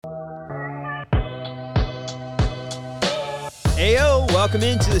Heyo, welcome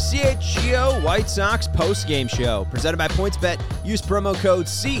into the CHGO White Sox post-game show. Presented by PointsBet. Use promo code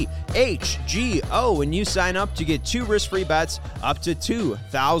CHGO when you sign up to get 2 risk-free bets up to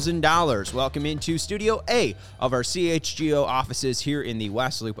 $2,000. Welcome into Studio A of our CHGO offices here in the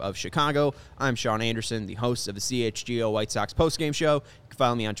West Loop of Chicago. I'm Sean Anderson, the host of the CHGO White Sox post-game show. You can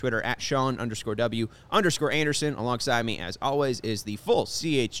follow me on Twitter at Sean_W_Anderson. Alongside me, as always, is the full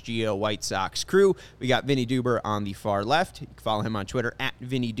CHGO White Sox crew. We got Vinny Duber on the far left. You can follow him on Twitter at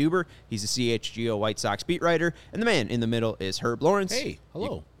Vinny Duber. He's a CHGO White Sox beat writer. And the man in the middle is Herb Lawrence. Hey,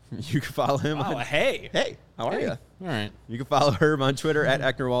 hello. You can follow him. Hey, how are you? All right. You can follow Herb on Twitter at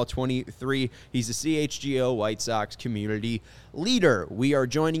Ecknerwall23. He's the CHGO White Sox community leader. We are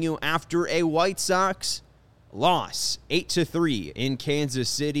joining you after a White Sox loss, 8-3 in Kansas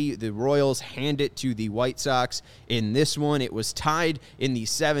City. The Royals hand it to the White Sox. In this one, it was tied in the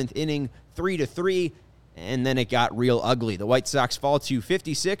 7th inning, 3-3, and then it got real ugly. The White Sox fall to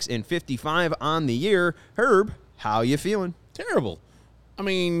 56-55 on the year. Herb, how you feeling? Terrible. I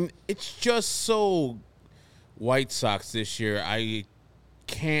mean, it's just so White Sox this year. I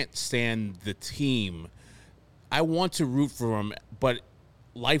can't stand the team. I want to root for them, but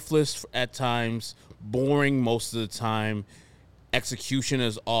lifeless at times, boring most of the time. Execution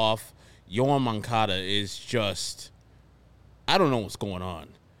is off. Yoan Moncada is just, I don't know what's going on.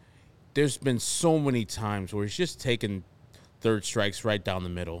 There's been so many times where he's just taken third strikes right down the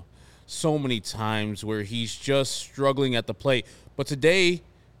middle. So many times where he's just struggling at the plate. But today,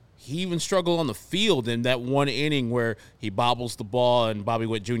 he even struggled on the field in that one inning where he bobbles the ball and Bobby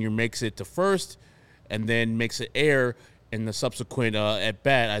Witt Jr. makes it to first and then makes it air in the subsequent at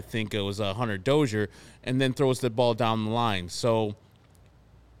bat. I think it was Hunter Dozier, and then throws the ball down the line. So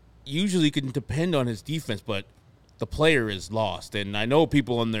usually you can depend on his defense, but the player is lost. And I know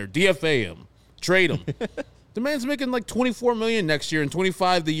people in there DFA him, trade him. The man's making like $24 million next year and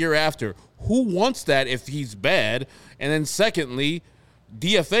 $25 the year after. Who wants that if he's bad? And then secondly,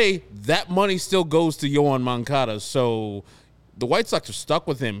 DFA, that money still goes to Yoan Moncada. So the White Sox are stuck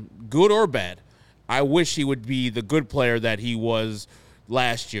with him, good or bad. I wish he would be the good player that he was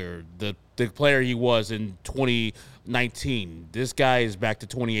last year, the player he was in 2019. This guy is back to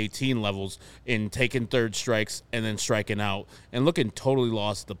 2018 levels in taking third strikes and then striking out and looking totally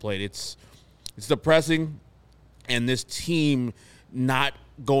lost at the plate. It's depressing, and this team not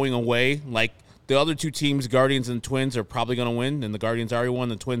going away. Like the other two teams, Guardians and Twins, are probably going to win, and the Guardians already won,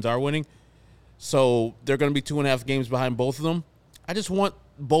 the Twins are winning. So they're going to be 2.5 games behind both of them. I just want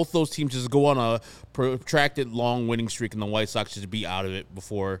both those teams just go on a protracted long winning streak and the White Sox just be out of it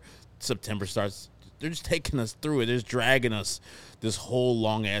before September starts. They're just taking us through it. They're just dragging us this whole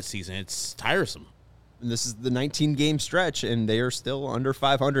long-ass season. It's tiresome. And this is the 19-game stretch, and they are still under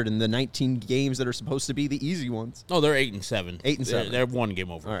 500 in the 19 games that are supposed to be the easy ones. No, they're 8-7. 8-7. They're 1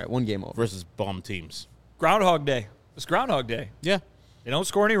 game over. All right, 1 game over. Versus bum teams. Groundhog Day. It's Groundhog Day. Yeah. They don't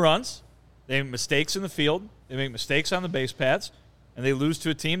score any runs. They make mistakes in the field. They make mistakes on the base paths. And they lose to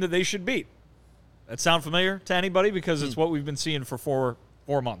a team that they should beat. That sound familiar to anybody? Because it's what we've been seeing for four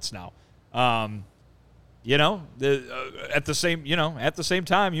months now. At the same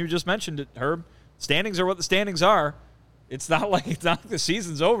time, you just mentioned it, Herb. Standings are what the standings are. It's not like the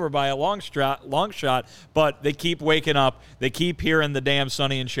season's over by a long shot, but they keep waking up. They keep hearing the damn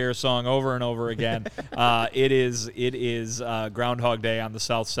Sonny and Cher song over and over again. It is Groundhog Day on the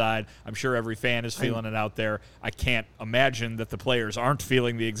South Side. I'm sure every fan is feeling it out there. I can't imagine that the players aren't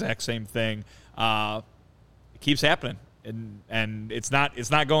feeling the exact same thing. It keeps happening. And it's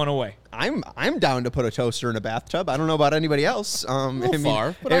not going away. I'm down to put a toaster in a bathtub. I don't know about anybody else.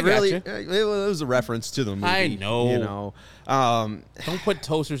 Far, but it was a reference to the movie. I know. You know. Don't put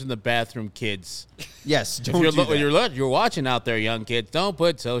toasters in the bathroom, kids. Yes, you're watching out there, young kids. Don't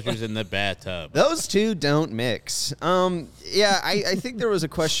put toasters in the bathtub. Those two don't mix. I think there was a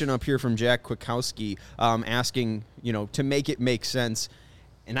question up here from Jack Kwiatkowski asking, to make it make sense,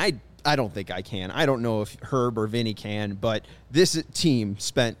 and I don't think I can. I don't know if Herb or Vinny can, but this team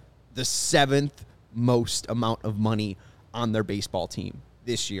spent the 7th most amount of money on their baseball team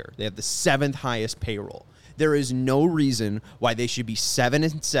this year. They have the 7th highest payroll. There is no reason why they should be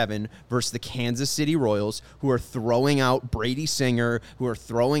 7-7 versus the Kansas City Royals, who are throwing out Brady Singer, who are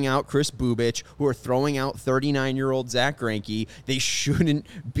throwing out Chris Bubich, who are throwing out 39-year-old Zach Greinke. They shouldn't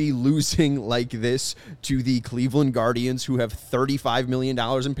be losing like this to the Cleveland Guardians, who have $35 million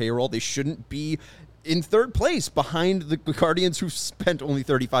in payroll. They shouldn't be in third place behind the Guardians, who've spent only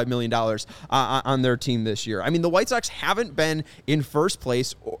 $35 million on their team this year. I mean, the White Sox haven't been in first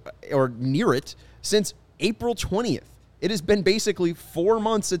place or near it since April 20th. It has been basically 4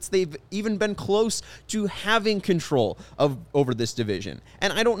 months since they've even been close to having control over this division.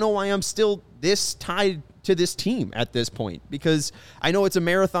 And I don't know why I'm still this tied to this team at this point, because I know it's a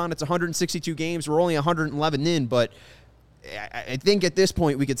marathon. It's 162 games. We're only 111 in, but I think at this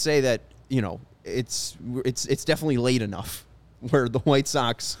point we could say that, it's definitely late enough where the White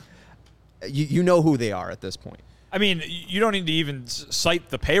Sox, you know who they are at this point. I mean, you don't need to even cite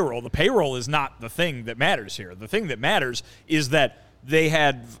the payroll. The payroll is not the thing that matters here. The thing that matters is that they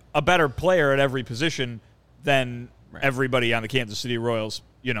had a better player at every position than everybody on the Kansas City Royals,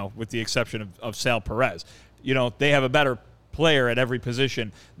 with the exception of Sal Perez. They have a better player at every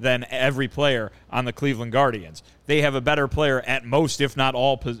position than every player on the Cleveland Guardians. They have a better player at most, if not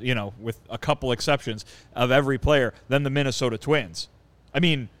all, with a couple exceptions, of every player than the Minnesota Twins. I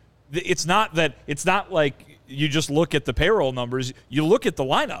mean, it's not like you just look at the payroll numbers. You look at the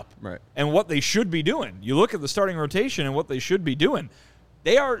lineup and what they should be doing. You look at the starting rotation and what they should be doing.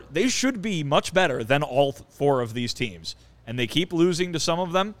 They should be much better than all 4 of these teams, and they keep losing to some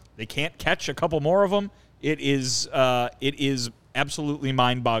of them. They can't catch a couple more of them. It is absolutely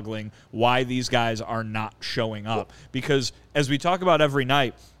mind-boggling why these guys are not showing up. Because as we talk about every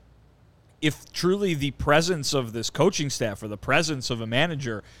night, if truly the presence of this coaching staff or the presence of a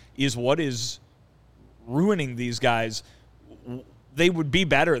manager is what is ruining these guys, they would be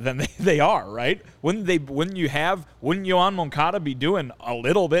better than they are, right? Wouldn't Yoan Moncada be doing a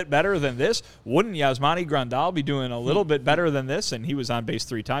little bit better than this? Wouldn't Yasmani Grandal be doing a little bit better than this? And he was on base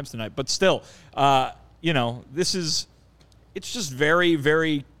 3 times tonight. But still, it's just very,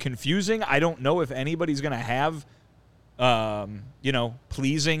 very confusing. I don't know if anybody's going to have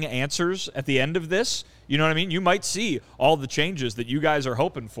pleasing answers at the end of this. You know what I mean? You might see all the changes that you guys are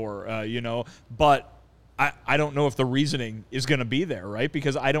hoping for, but I don't know if the reasoning is going to be there, right?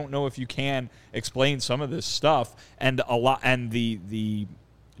 Because I don't know if you can explain some of this stuff and the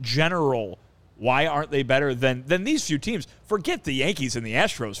general why aren't they better than these few teams. Forget the Yankees and the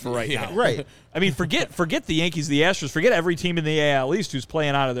Astros for right now. Right. I mean, forget the Yankees, the Astros, forget every team in the AL East who's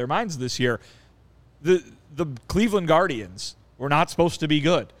playing out of their minds this year. The Cleveland Guardians were not supposed to be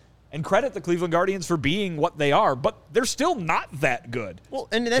good. And credit the Cleveland Guardians for being what they are, but they're still not that good. Well,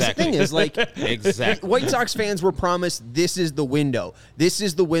 and that's the thing is, exactly. White Sox fans were promised this is the window. This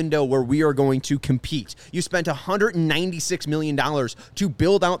is the window where we are going to compete. You spent $196 million to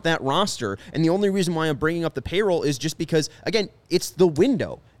build out that roster, and the only reason why I'm bringing up the payroll is just because, again, it's the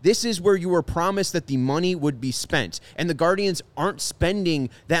window. This is where you were promised that the money would be spent, and the Guardians aren't spending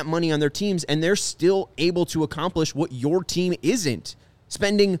that money on their teams, and they're still able to accomplish what your team isn't,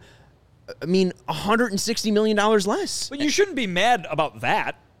 spending $160 million less. But you shouldn't be mad about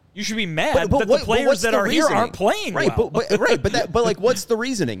that. You should be mad that the players that are here aren't playing well. But what's the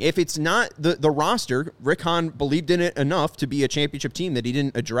reasoning? If it's not the roster, Rick Hahn believed in it enough to be a championship team that he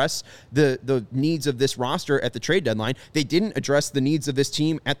didn't address the needs of this roster at the trade deadline. They didn't address the needs of this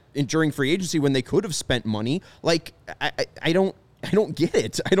team during free agency when they could have spent money. I don't get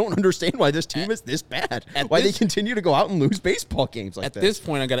it. I don't understand why this team is this bad. Why they continue to go out and lose baseball games like this. At this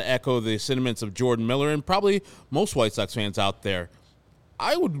point, I got to echo the sentiments of Jordan Miller and probably most White Sox fans out there.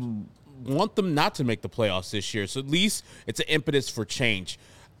 I would want them not to make the playoffs this year, so at least it's an impetus for change.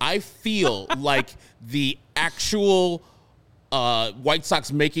 I feel like the actual White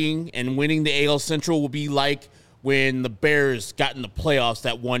Sox making and winning the AL Central will be like when the Bears got in the playoffs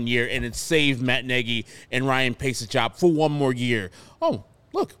that one year and it saved Matt Nagy and Ryan Pace's job for one more year. Oh,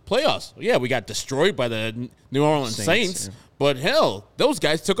 look, playoffs. Yeah, we got destroyed by the New Orleans Saints, yeah. But hell, those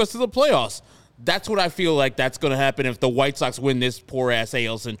guys took us to the playoffs. That's what I feel like that's going to happen if the White Sox win this poor-ass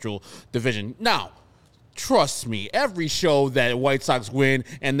AL Central division. Now, trust me, every show that White Sox win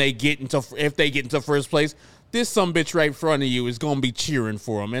and if they get into first place, this sumbitch right in front of you is going to be cheering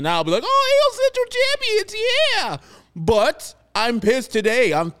for them. And I'll be like, oh, AL Central champions, yeah. But I'm pissed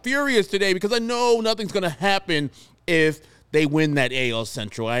today. I'm furious today because I know nothing's going to happen if they win that AL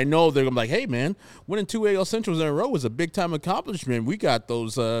Central. I know they're going to be like, hey, man, winning 2 AL Centrals in a row was a big-time accomplishment. We got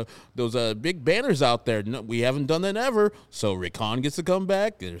those big banners out there. No, we haven't done that ever. So Rick Hahn gets to come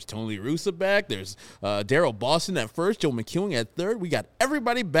back. There's Tony La Russa back. There's Darryl Boston at first, Joe McEwing at third. We got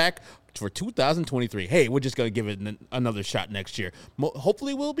everybody back for 2023. Hey, we're just going to give it another shot next year.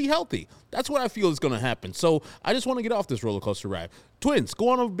 Hopefully we'll be healthy. That's what I feel is going to happen. So I just want to get off this roller coaster ride. Twins, go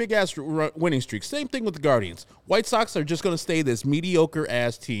on a big-ass winning streak. Same thing with the Guardians. White Sox are just going to stay this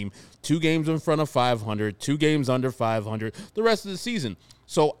mediocre-ass team. 2 games in front of 500, 2 games under 500 the rest of the season.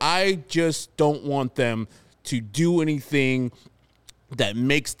 So I just don't want them to do anything that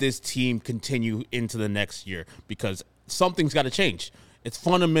makes this team continue into the next year because something's got to change. It's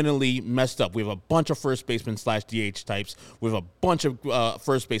fundamentally messed up. We have a bunch of first basemen / DH types. We have a bunch of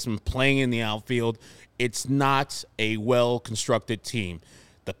first basemen playing in the outfield. It's not a well-constructed team.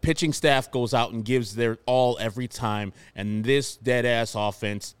 The pitching staff goes out and gives their all every time, and this dead-ass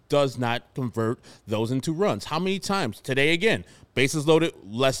offense does not convert those into runs. How many times? Today again, bases loaded,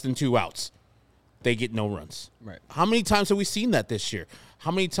 less than 2 outs. They get no runs. Right. How many times have we seen that this year? How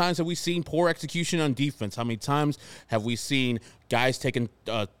many times have we seen poor execution on defense? How many times have we seen guys taking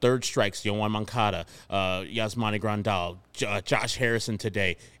third strikes? Yoan Moncada, Yasmani Grandal, Josh Harrison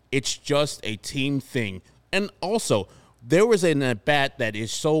today. It's just a team thing. And also, there was an at-bat that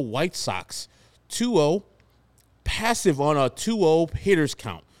is so White Sox. 2-0, passive on a 2-0 hitters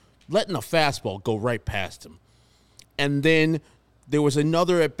count, letting a fastball go right past him. And then there was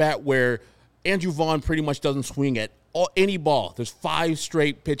another at-bat where Andrew Vaughn pretty much doesn't swing at any ball. There's 5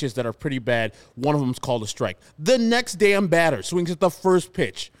 straight pitches that are pretty bad. One of them is called a strike. The next damn batter swings at the first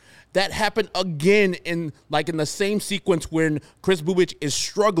pitch. That happened again in the same sequence when Chris Bubich is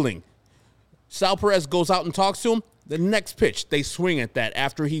struggling. Sal Perez goes out and talks to him. The next pitch, they swing at that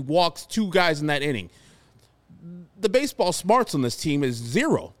after he walks 2 guys in that inning. The baseball smarts on this team is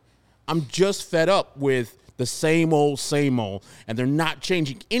 0. I'm just fed up with the same old, and they're not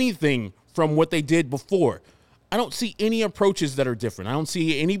changing anything from what they did before. I don't see any approaches that are different. I don't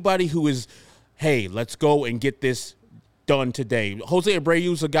see anybody who is, hey, let's go and get this done today. Jose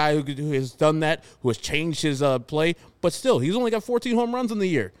Abreu's a guy who has done that, who has changed his play, but still, he's only got 14 home runs in the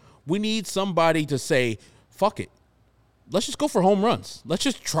year. We need somebody to say, fuck it. Let's just go for home runs. Let's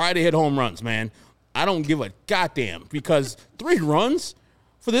just try to hit home runs, man. I don't give a goddamn, because 3 runs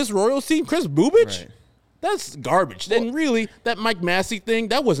for this Royals team, Chris Bubich? Right. That's garbage. Then really, that Mike Massey thing,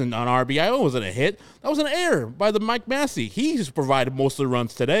 that wasn't an RBI. That wasn't a hit. That was an error by the Mike Massey. He's provided most of the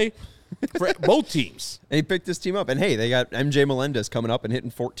runs today for both teams. And he picked this team up. And, hey, they got MJ Melendez coming up and hitting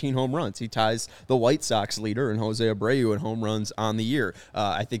 14 home runs. He ties the White Sox leader and Jose Abreu in home runs on the year.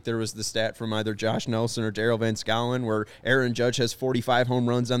 I think there was the stat from either Josh Nelson or Daryl Van Schouwen where Aaron Judge has 45 home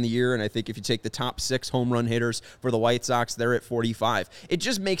runs on the year. And I think if you take the top 6 home run hitters for the White Sox, they're at 45. It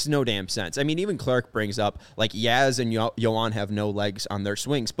just makes no damn sense. I mean, even Clark brings up, like, Yaz and Yoan have no legs on their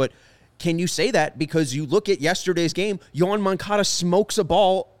swings. But can you say that because you look at yesterday's game, Yoan Moncada smokes a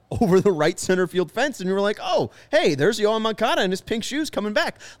ball over the right center field fence, and you were like, oh, hey, there's Yoan Moncada in his pink shoes coming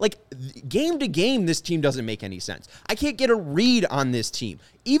back. Like, game to game, this team doesn't make any sense. I can't get a read on this team.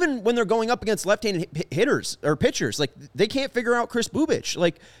 Even when they're going up against left-handed hitters or pitchers, like, they can't figure out Chris Bubich.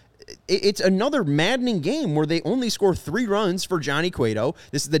 Like, it's another maddening game where they only score 3 runs for Johnny Cueto.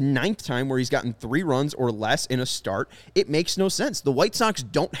 This is the 9th time where he's gotten 3 runs or less in a start. It makes no sense. The White Sox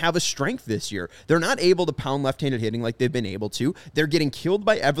don't have a strength this year. They're not able to pound left-handed hitting like they've been able to. They're getting killed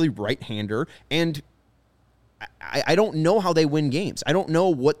by every right-hander, and I don't know how they win games. I don't know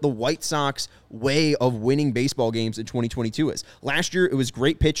what the White Sox way of winning baseball games in 2022 is. Last year, it was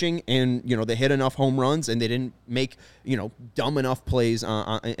great pitching, and they hit enough home runs, and they didn't make dumb enough plays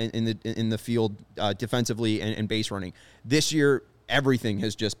in the field defensively and base running. This year, everything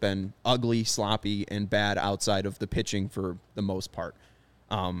has just been ugly, sloppy, and bad outside of the pitching for the most part.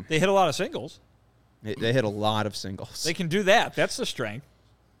 They hit a lot of singles. They hit a lot of singles. They can do that. That's the strength.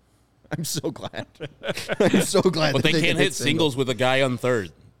 I'm so glad. I'm so glad. But they can't hit singles with a guy on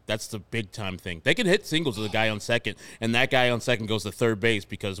third. That's the big time thing. They can hit singles with a guy on second, and that guy on second goes to third base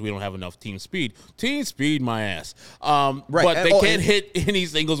because we don't have enough team speed. Team speed, my ass. Right. But they can't hit any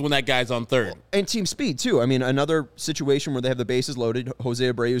singles when that guy's on third. And team speed, too. I mean, another situation where they have the bases loaded. Jose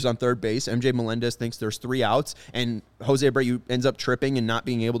Abreu's on third base. MJ Melendez thinks there's 3 outs, and Jose Abreu ends up tripping and not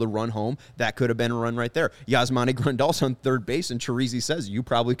being able to run home. That could have been a run right there. Yasmani Grandal's on third base, and Chirizi says you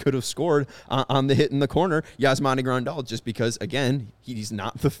probably could have scored on the hit in the corner. Yasmani Grandal, just because, again, he's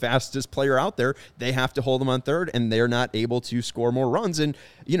not the fastest player out there. They have to hold him on third, and they're not able to score more runs. And,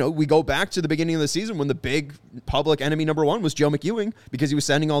 we go back to the beginning of the season when the big public enemy number 1 was Joe McEwing because he was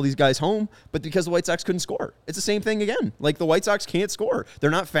sending all these guys home, but because the White Sox couldn't score. It's the same thing again. Like, the White Sox can't score.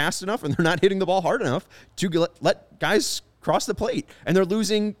 They're not fast enough, and they're not hitting the ball hard enough to let guys cross the plate. And they're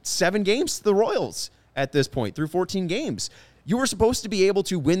losing 7 games to the Royals at this point through 14 games. You were supposed to be able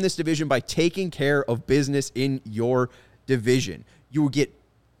to win this division by taking care of business in your division. You will get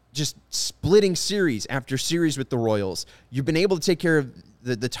just splitting series after series with the Royals. You've been able to take care of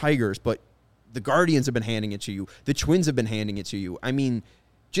the Tigers, but the Guardians have been handing it to you. The Twins have been handing it to you. I mean,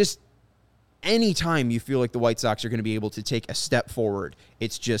 just anytime you feel like the White Sox are going to be able to take a step forward,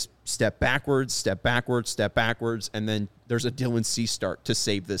 it's just step backwards, step backwards, step backwards, and then there's a Dylan Cease start to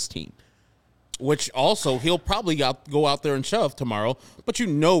save this team. which also he'll probably go out there and shove tomorrow. But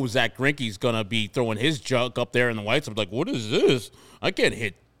Zach Greinke's going to be throwing his junk up there in the White Sox. Like, what is this? I can't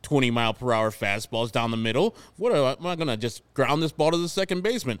hit 20-mile-per-hour fastballs down the middle. Am I going to just ground this ball to the second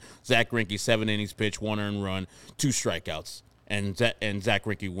baseman? Zach Greinke, 7 innings pitched, 1 earned run, 2 strikeouts. And Zach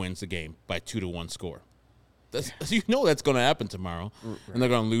Greinke wins the game by 2-1 score. That's going to happen tomorrow. Right. And they're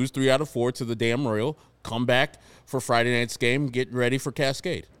going to lose 3 out of 4 to the damn Royal, come back for Friday night's game, get ready for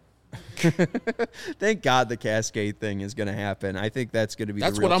Cascade. Thank God the Cascade thing is going to happen. I think that's going to be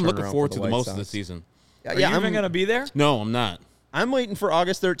that's the real what I'm looking turnaround forward for to the most of the season. Are you even going to be there? No, I'm not. I'm waiting for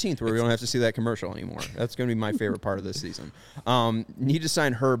August 13th where we don't have to see that commercial anymore. That's going to be my favorite part of this season. Need to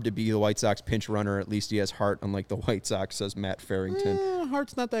sign Herb to be the White Sox pinch runner. At least he has heart, unlike the White Sox, says Matt Farrington.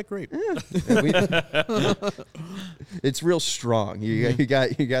 Heart's not that great. It's real strong. You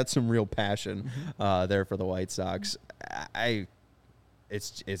got some real passion there for the White Sox.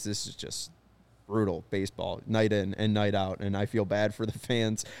 This is just brutal baseball, night in and night out, and I feel bad for the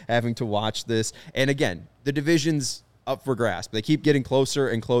fans having to watch this. And again, the division's up for grasp. They keep getting closer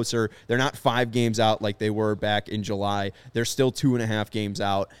and closer. They're not 5 games out like they were back in July. They're still 2.5 games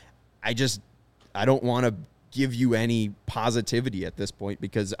out. I don't want to give you any positivity at this point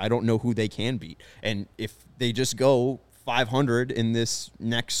because I don't know who they can beat. And if they just go 500 in this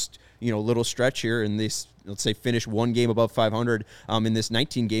next, little stretch here, in this, let's say, finish 1 game above 500 in this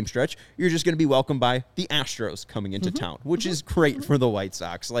 19-game stretch, you're just going to be welcomed by the Astros coming into town, which is great for the White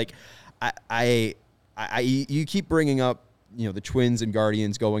Sox. Like, you keep bringing up, the Twins and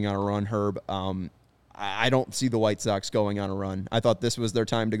Guardians going on a run, Herb. I don't see the White Sox going on a run. I thought this was their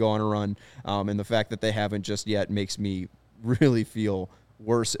time to go on a run, and the fact that they haven't just yet makes me really feel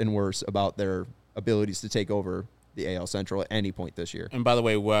worse and worse about their abilities to take over the AL Central at any point this year. And by the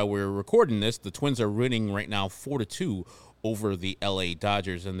way, while we're recording this, the Twins are winning right now 4-2 over the LA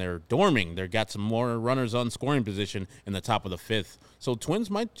Dodgers, and they're dorming. They've got some more runners on scoring position in the top of the 5th. So Twins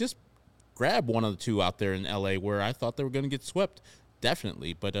might just grab one of the 2 out there in LA, where I thought they were going to get swept,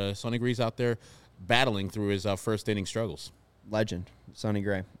 definitely. But Sonny Gray's out there battling through his first inning struggles. Legend, Sonny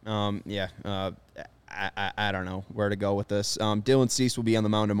Gray. I don't know where to go with this. Dylan Cease will be on the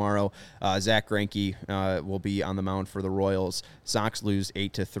mound tomorrow. Zach Greinke will be on the mound for the Royals. Sox lose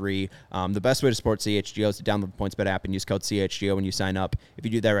 8-3. The best way to support CHGO is to download the PointsBet app and use code CHGO when you sign up. If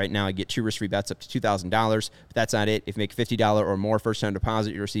you do that right now, you get 2 risk-free bets up to $2,000. But that's not it. If you make a $50 or more first-time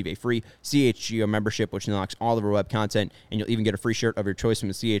deposit, you receive a free CHGO membership, which unlocks all of our web content, and you'll even get a free shirt of your choice from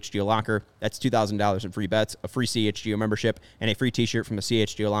the CHGO locker. That's $2,000 in free bets, a free CHGO membership, and a free t-shirt from the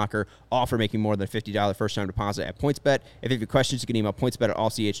CHGO locker, all for making more than $50 first-time deposit at PointsBet. If you have any questions, you can email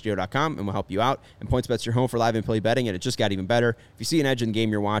pointsbet@allchgo.com, and we'll help you out. And PointsBet's your home for live and play betting, and it just got even better. If you see an edge in the game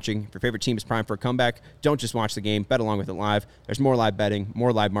you're watching, if your favorite team is primed for a comeback, don't just watch the game, bet along with it live. There's more live betting,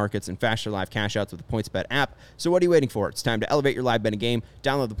 more live markets, and faster live cash outs with the PointsBet app. So what are you waiting for? It's time to elevate your live betting game.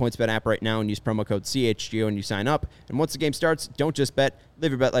 Download the PointsBet app right now and use promo code CHGO when you sign up. And once the game starts, don't just bet.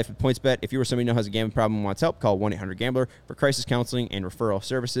 Live your bet life with PointsBet. If you or somebody you know has a gambling problem and wants help, call 1-800-GAMBLER for crisis counseling and referral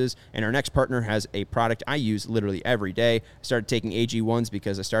services. And our next partner has a product I use literally every day. I started taking AG1s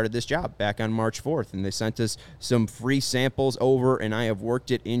because I started this job back on March 4th, and they sent us some free samples over, and I have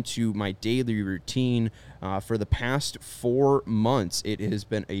worked it into my daily routine for the past 4 months. It has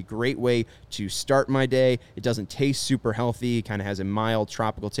been a great way to start my day. It doesn't taste super healthy. It kind of has a mild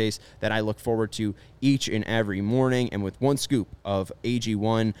tropical taste that I look forward to each and every morning. And with 1 scoop of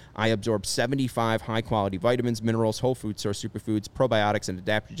AG1, I absorb 75 high-quality vitamins, minerals, whole food source superfoods, probiotics, and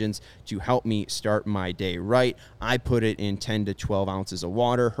adaptogens to help me start my day right. I put it in 10 to 12 ounces of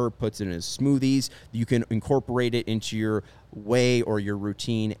water. Herb puts it in his smoothies. You can incorporate it into your way or your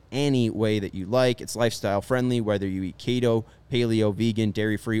routine any way that you like. It's lifestyle friendly, whether you eat keto, paleo, vegan,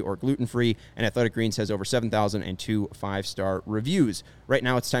 dairy-free, or gluten-free, and Athletic Greens has over 7,002 5-star reviews. Right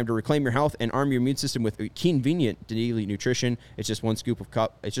now, it's time to reclaim your health and arm your immune system with convenient daily nutrition. It's just one scoop in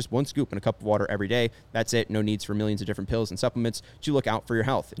a cup of water every day. That's it. No needs for millions of different pills and supplements to look out for your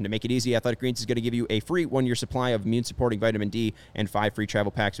health. And to make it easy, Athletic Greens is going to give you a free 1-year supply of immune-supporting vitamin D and 5 free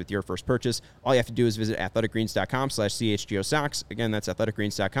travel packs with your first purchase. All you have to do is visit athleticgreens.com/CHGO-SOX. Again, that's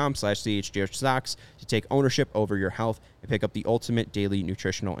athleticgreens.com/CHGO-SOX to take ownership over your health and pick up the ultimate daily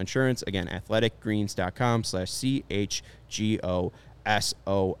nutritional insurance. Again,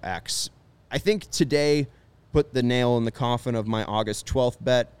 athleticgreens.com/CHGO-SOX. I think today put the nail in the coffin of my August 12th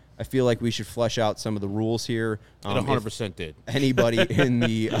bet. I feel like we should flesh out some of the rules here. It 100% did. Anybody in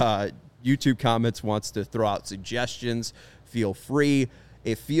the YouTube comments wants to throw out suggestions, feel free.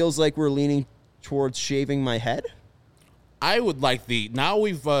 It feels like we're leaning towards shaving my head. I would like now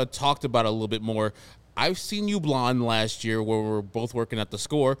we've talked about it a little bit more, I've seen you blonde last year where we were both working at the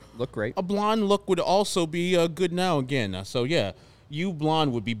Score. Look great. A blonde look would also be good now again. So, yeah, you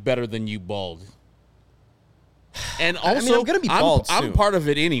blonde would be better than you bald. And also, I'm going to be bald soon. I'm part of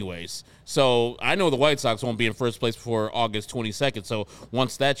it anyways. So I know the White Sox won't be in first place before August 22nd. So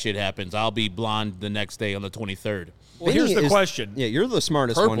once that shit happens, I'll be blonde the next day on the 23rd. Well, here's the question. Yeah, you're the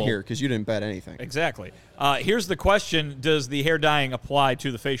smartest one here because you didn't bet anything. Exactly. Here's the question. Does the hair dyeing apply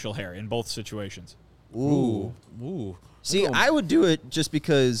to the facial hair in both situations? Ooh. See, I would do it just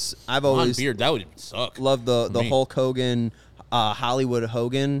because I've always beard, that would suck. Loved the Hulk Hogan, Hollywood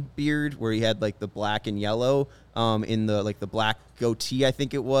Hogan beard where he had like the black and yellow in the black goatee, I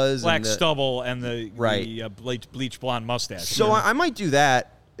think it was. Black stubble and the bleach blonde mustache. So I might do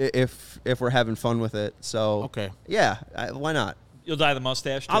that if we're having fun with it. So okay, yeah, why not? You'll dye the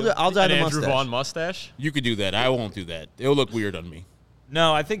mustache too? I'll dye the Andrew mustache. Vaughn mustache? You could do that. I won't do that. It'll look weird on me.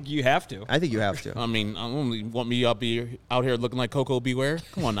 No, I think you have to. I think you have to. I mean, I only want me out here looking like Coco Beware.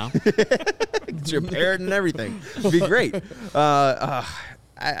 Come on now. It's your parrot and everything. It'd be great.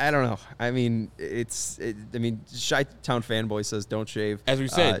 I don't know. I mean, Chi-Town fanboy says don't shave. As we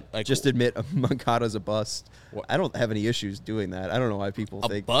said, just admit Moncada's a bust. What? I don't have any issues doing that. I don't know why people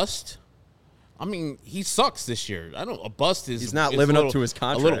think a bust. I mean, he sucks this year. A bust is he's not living up to his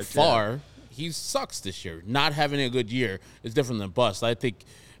contract. A little far. Yeah. He sucks this year. Not having a good year is different than bust. I think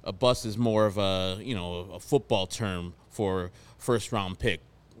a bust is more of a football term for first round pick.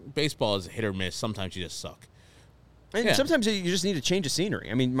 Baseball is hit or miss. Sometimes you just suck. And sometimes you just need a change of scenery.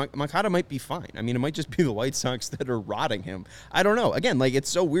 I mean, Moncada might be fine. I mean, it might just be the White Sox that are rotting him. I don't know. Again, it's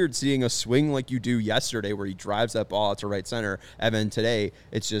so weird seeing a swing like you do yesterday where he drives that ball out to right center. And then today,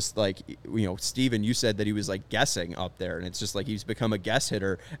 it's just Steven, you said that he was guessing up there. And it's just he's become a guess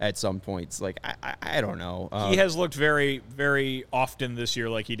hitter at some points. I don't know. He has looked very, very often this year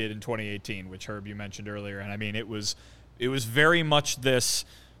like he did in 2018, which Herb, you mentioned earlier. And I mean, it was very much this,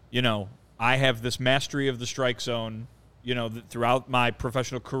 I have this mastery of the strike zone, throughout my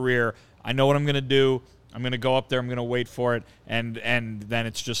professional career. I know what I'm going to do. I'm going to go up there. I'm going to wait for it. And then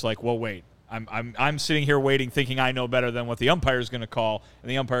it's just well, wait. I'm sitting here waiting, thinking I know better than what the umpire is going to call,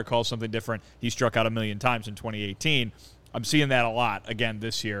 and the umpire calls something different. He struck out 1,000,000 times in 2018. I'm seeing that a lot again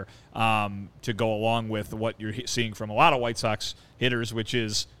this year to go along with what you're seeing from a lot of White Sox hitters, which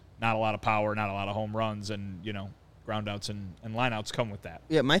is not a lot of power, not a lot of home runs, and, groundouts and lineouts come with that.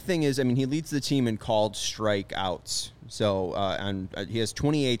 Yeah, my thing is, he leads the team in called strikeouts. So he has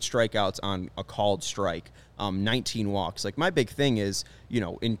 28 strikeouts on a called strike, 19 walks. My big thing is,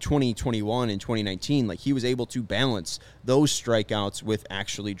 in 2021 and 2019, he was able to balance those strikeouts with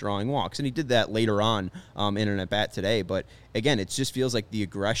actually drawing walks. And he did that later on in an at-bat today. But, again, it just feels like the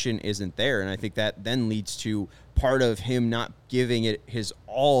aggression isn't there. And I think that then leads to part of him not giving it his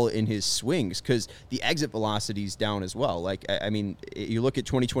all in his swings because the exit velocity is down as well. You look at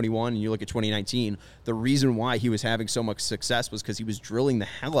 2021 and you look at 2019, the reason why he was having so much success was because he was drilling the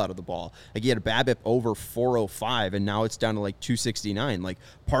hell out of the ball. He had a BABIP over 405, and now it's down to 269.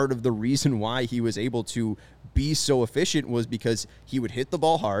 Part of the reason why he was able to be so efficient was because he would hit the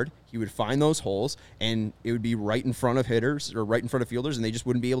ball hard, he would find those holes, and it would be right in front of hitters or right in front of fielders, and they just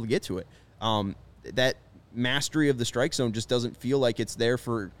wouldn't be able to get to it. That mastery of the strike zone just doesn't feel like it's there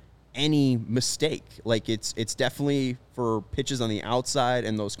for any mistake. It's definitely for pitches on the outside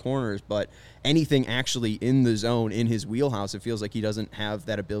and those corners, but anything actually in the zone, in his wheelhouse, it feels like he doesn't have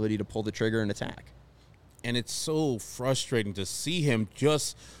that ability to pull the trigger and attack. And it's so frustrating to see him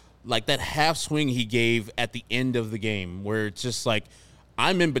just that half swing he gave at the end of the game where it's just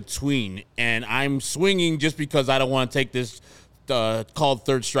I'm in between and I'm swinging just because I don't want to take this called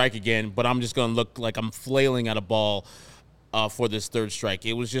third strike again, but I'm just going to look like I'm flailing at a ball for this third strike.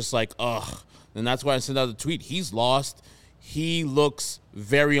 It was just ugh. And that's why I sent out the tweet. He's lost. He looks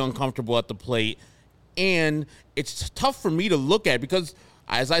very uncomfortable at the plate. And it's tough for me to look at because,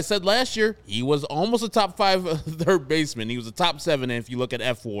 as I said last year, he was almost a top 5 third baseman. He was a top 7 if you look at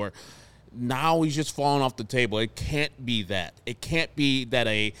F4. Now he's just falling off the table. It can't be that. It can't be that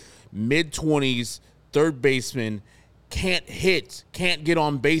a mid-20s third baseman can't hit, can't get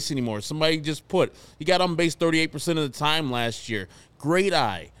on base anymore. Somebody just he got on base 38% of the time last year. Great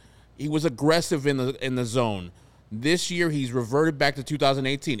eye. He was aggressive in the zone. This year, he's reverted back to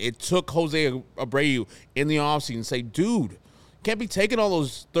 2018. It took Jose Abreu in the offseason to say, dude, can't be taking all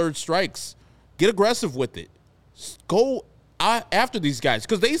those third strikes. Get aggressive with it. Go after these guys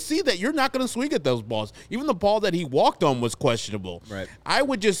because they see that you're not going to swing at those balls. Even the ball that he walked on was questionable. Right. I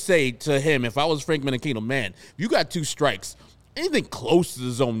would just say to him, if I was Frank Menechino, man, you got 2 strikes. Anything close to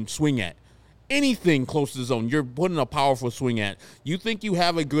the zone, swing at. anything close to the zone, you're putting a powerful swing at. You think you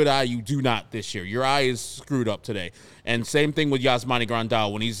have a good eye, you do not this year. Your eye is screwed up today. And same thing with Yasmani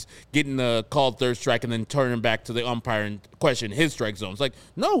Grandal when he's getting the called third strike and then turning back to the umpire and question his strike zone. It's like,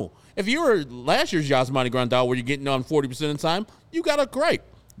 no. If you were last year's Yasmani Grandal where you're getting on 40% of the time, you got a gripe.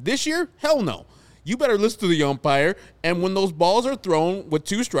 This year, hell no. You better listen to the umpire, and when those balls are thrown with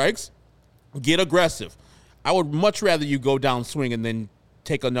 2 strikes, get aggressive. I would much rather you go down swing and then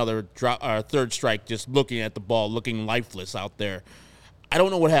take another third strike just looking at the ball, looking lifeless out there. I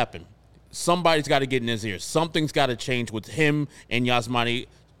don't know what happened. Somebody's got to get in his ears. Something's got to change with him and Yasmani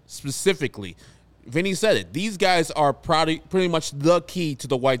specifically. Vinny said it. These guys are pretty much the key to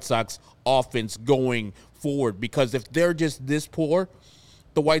the White Sox offense going forward, because if they're just this poor,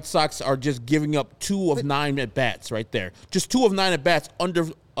 the White Sox are just giving up 2 of 9 at-bats right there. Just 2 of 9 at-bats under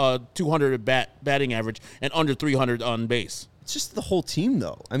 200 batting average and under 300 on base. It's just the whole team,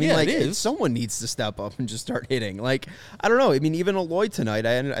 though. I mean, Yeah, like, it is. someone needs to step up and just start hitting. Like, I don't know. I mean, even Eloy tonight,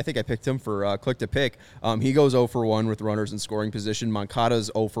 I think I picked him for click to pick. He goes 0 for 1 with runners in scoring position.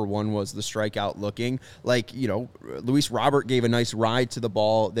 Moncada's 0 for 1 was the strikeout looking. Like, you know, Luis Robert gave a nice ride to the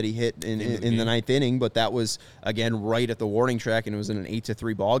ball that he hit in the 9th inning, but that was, again, right at the warning track, and it was in an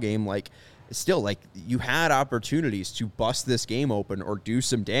 8-3 ball game. Like, still, like, you had opportunities to bust this game open or do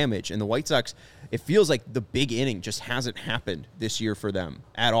some damage, and the White Sox, it feels like the big inning just hasn't happened this year for them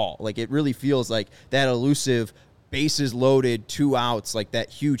at all. Like, it really feels like that elusive bases loaded, 2 outs, like that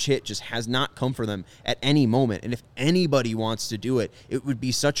huge hit just has not come for them at any moment. And if anybody wants to do it, it would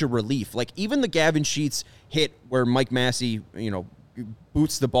be such a relief. Like, even the Gavin Sheets hit where Mike Massey, you know,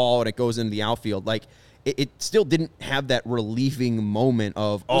 boots the ball and it goes into the outfield, like, it still didn't have that relieving moment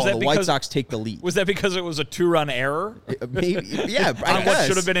of, the White Sox take the lead. Was that because it was a 2-run error? Maybe, yeah, I on guess. what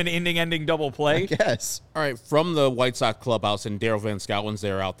should have been an inning-ending double play? Yes. All right, from the White Sox clubhouse, and Daryl Van Scotland's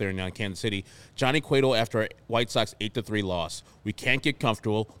there out there in Kansas City. Johnny Cueto after a White Sox 8-3 loss. We can't get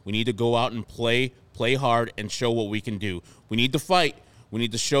comfortable. We need to go out and play hard, and show what we can do. We need to fight. We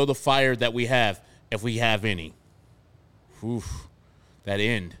need to show the fire that we have, if we have any. Oof, that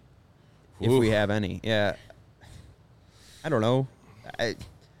end. If we have any, yeah. I don't know.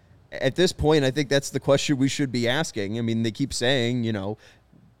 At this point, I think that's the question we should be asking. I mean, they keep saying, you know,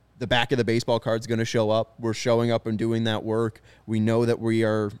 the back of the baseball card's going to show up. We're showing up and doing that work. We know that we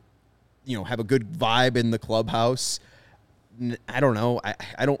are, you know, have a good vibe in the clubhouse. I don't know.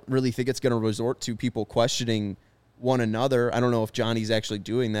 I don't really think it's going to resort to people questioning one another. I don't know if Johnny's actually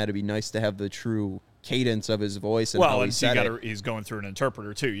doing that. It'd be nice to have the true cadence of his voice and how he said it. He's going through an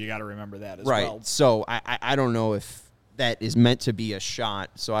interpreter too. You got to remember that as right. well. So I don't know if that is meant to be a shot,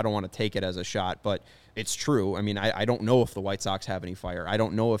 so I don't want to take it as a shot, but it's true. I mean, I don't know if the White Sox have any fire. I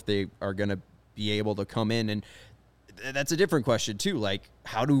don't know if they are going to be able to come in, and that's a different question too. Like,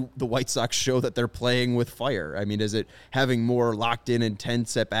 how do the White Sox show that they're playing with fire? I mean, is it having more locked in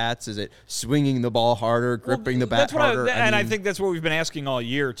intense at bats? Is it swinging the ball harder, gripping the bat harder? I think that's what we've been asking all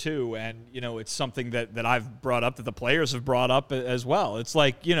year too. And, you know, it's something that I've brought up, that the players have brought up as well. It's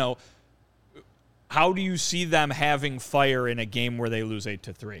like, you know, how do you see them having fire in a game where they lose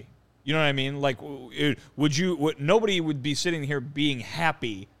 8-3? You know what I mean? Like, nobody would be sitting here being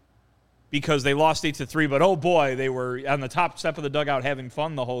happy because they lost 8-3, but oh boy, they were on the top step of the dugout having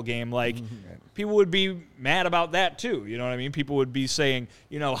fun the whole game. Like, people would be mad about that too. You know what I mean? People would be saying,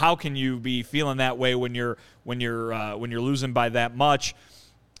 you know, how can you be feeling that way when you're losing by that much?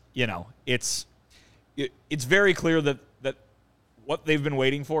 You know, it's very clear that what they've been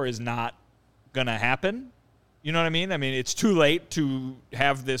waiting for is not gonna happen. You know what I mean? I mean, it's too late to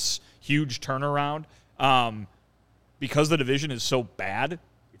have this huge turnaround because the division is so bad.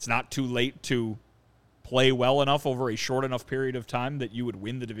 It's not too late to play well enough over a short enough period of time that you would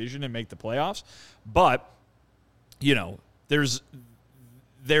win the division and make the playoffs. But, you know, there's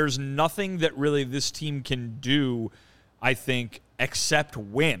nothing that really this team can do, I think, except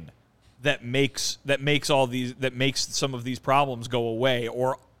win that makes some of these problems go away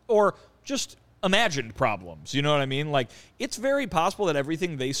or just imagined problems. You know what I mean? Like, it's very possible that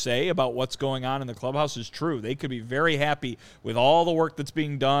everything they say about what's going on in the clubhouse is true. They could be very happy with all the work that's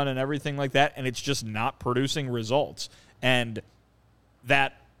being done and everything like that, and it's just not producing results. And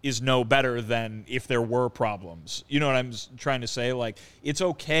that is no better than if there were problems. You know what I'm trying to say? Like, it's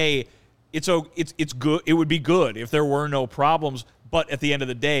okay. It's good. It would be good if there were no problems, but at the end of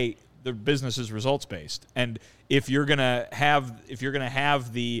the day, the business is results based. And if you're gonna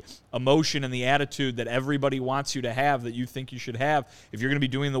have the emotion and the attitude that everybody wants you to have, that you think you should have, if you're gonna be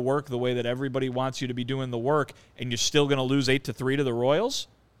doing the work the way that everybody wants you to be doing the work, and you're still gonna lose 8-3 to the Royals,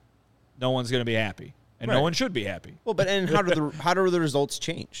 no one's gonna be happy. and no one should be happy. Well, but and how do the results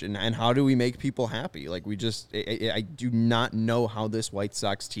change, and how do we make people happy? Like I do not know how this White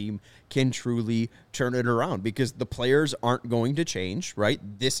Sox team can truly turn it around, because the players aren't going to change, right?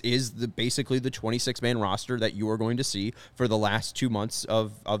 This is basically the 26-man roster that you are going to see for the last 2 months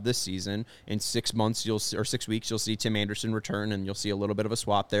of this season. In 6 months, 6 weeks, you'll see Tim Anderson return, and you'll see a little bit of a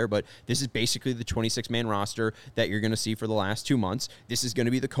swap there. But this is basically the 26-man roster that you're going to see for the last 2 months. This is going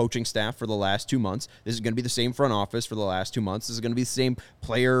to be the coaching staff for the last 2 months. This is going to be the same front office for the last 2 months. This is going to be the same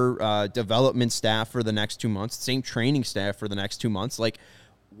player development staff for the next 2 months, same training staff for the next 2 months. Like,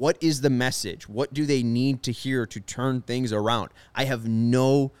 what is the message? What do they need to hear to turn things around? I have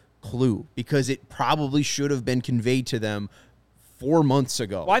no clue, because it probably should have been conveyed to them 4 months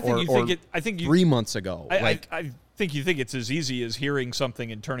ago. Well, I think 3 months ago. I think you think it's as easy as hearing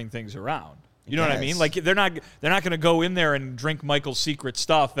something and turning things around. You know what I mean? Like, they're not going to go in there and drink Michael's secret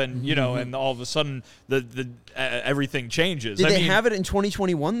stuff, and and all of a sudden the everything changes. Did they have it in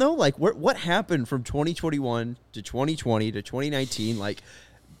 2021 though? Like, what happened from 2021 to 2020 to 2019? Like,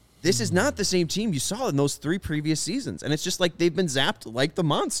 this is not the same team you saw in those 3 previous seasons, and it's just like they've been zapped like the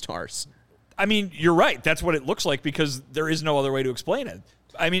Monstars. I mean, you're right. That's what it looks like, because there is no other way to explain it.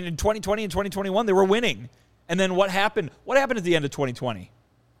 I mean, in 2020 and 2021, they were winning, and then what happened? What happened at the end of 2020?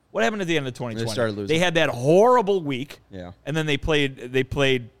 What happened at the end of 2020? They started losing. They had that horrible week, and then they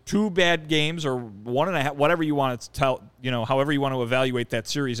played 2 bad games, or 1.5, whatever you want to tell, however you want to evaluate that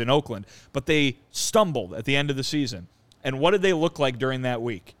series in Oakland. But they stumbled at the end of the season. And what did they look like during that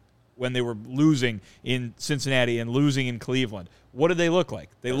week when they were losing in Cincinnati and losing in Cleveland? What did they look like?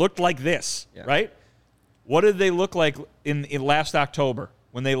 They looked like this, right? What did they look like in last October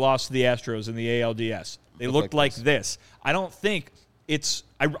when they lost to the Astros in the ALDS? They looked like this. I don't think it's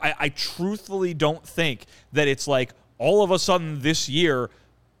 – I truthfully don't think that it's like all of a sudden this year,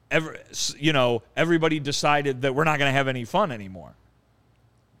 everybody decided that we're not going to have any fun anymore.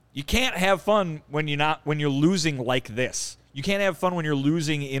 You can't have fun when you're losing like this. You can't have fun when you're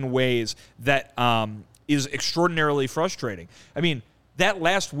losing in ways that is extraordinarily frustrating. I mean, that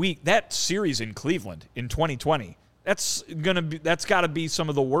last week, that series in Cleveland in 2020, that's got to be some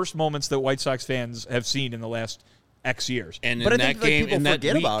of the worst moments that White Sox fans have seen in the last X years. And but in I that think game, people in forget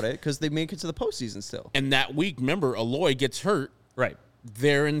that week, about it because they make it to the postseason still. And that week, remember, Aloy gets hurt. Right.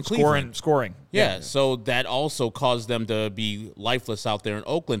 There in Cleveland. Scoring. Yeah, so that also caused them to be lifeless out there in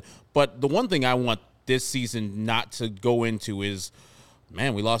Oakland. But the one thing I want this season not to go into is,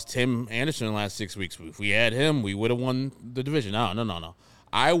 man, we lost Tim Anderson in the last 6 weeks. If we had him, we would have won the division. No.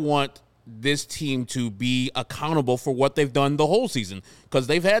 I want this team to be accountable for what they've done the whole season, because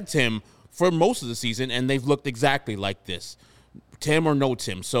they've had Tim for most of the season, and they've looked exactly like this. Tim or no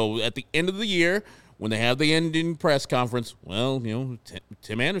Tim. So at the end of the year, when they have the ending press conference, well,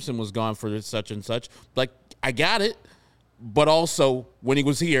 Tim Anderson was gone for such and such. Like, I got it. But also, when he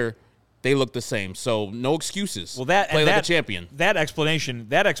was here, they looked the same. So, no excuses. Well, play like a champion. That explanation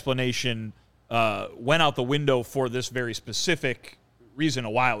went out the window for this very specific reason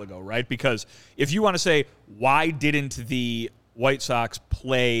a while ago, right? Because if you want to say, why didn't the White Sox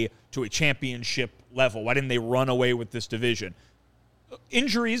play to a championship level? Why didn't they run away with this division?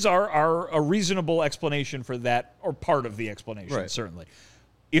 Injuries are a reasonable explanation for that, or part of the explanation, right. Certainly.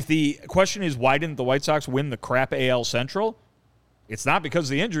 If the question is, why didn't the White Sox win the crap AL Central? It's not because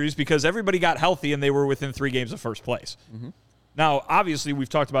of the injuries, because everybody got healthy and they were within 3 games of first place. Mm-hmm. Now, obviously, we've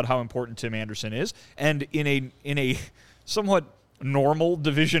talked about how important Tim Anderson is, and in a somewhat normal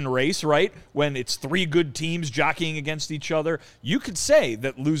division race, right, when it's 3 good teams jockeying against each other, you could say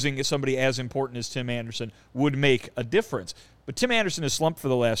that losing somebody as important as Tim Anderson would make a difference. But Tim Anderson has slumped for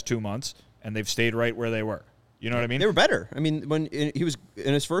the last 2 months, and they've stayed right where they were. You know what I mean? They were better. I mean, when he was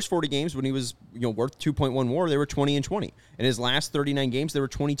in his first 40 games, when he was worth 2.1 WAR, they were 20-20. In his last 39 games, they were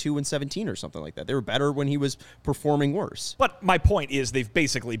 22-17 or something like that. They were better when he was performing worse. But my point is, they've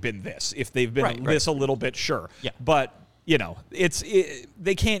basically been this. If they've been this a little bit, sure. Yeah. But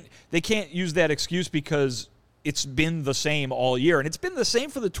they can't use that excuse, because it's been the same all year, and it's been the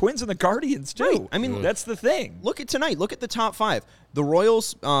same for the Twins and the Guardians too. Right. I mean, that's the thing. Look at tonight. Look at the top 5. The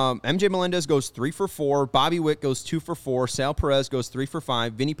Royals, MJ Melendez goes 3 for 4. Bobby Witt goes 2 for 4. Sal Perez goes 3 for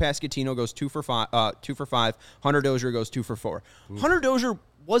 5. Vinny Pasquantino goes 2 for 5. Hunter Dozier goes 2 for 4. Hunter Dozier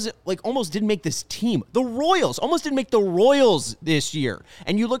wasn't almost didn't make this team. The Royals almost didn't make the Royals this year.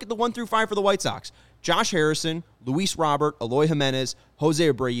 And you look at the 1 through 5 for the White Sox: Josh Harrison, Luis Robert, Eloy Jimenez, Jose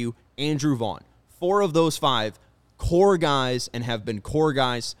Abreu, Andrew Vaughn. 4 of those 5 core guys, and have been core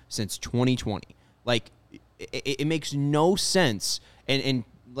guys since 2020. It makes no sense. And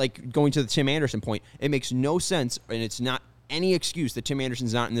like going to the Tim Anderson point, it makes no sense, and it's not any excuse that Tim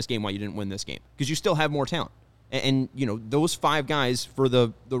Anderson's not in this game why you didn't win this game, because you still have more talent. And those 5 guys for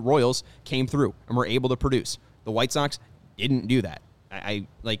the Royals came through and were able to produce. The White Sox didn't do that. I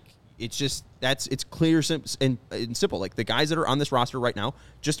like, it's just, it's clear and simple. Like, the guys that are on this roster right now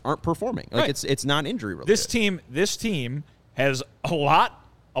just aren't performing. Like, right. it's not injury related. This team has a lot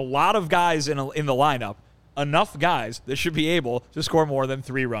of guys in the lineup, enough guys that should be able to score more than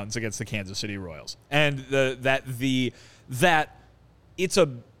 3 runs against the Kansas City Royals. And that it's a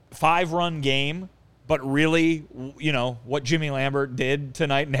 5-run game, but really, what Jimmy Lambert did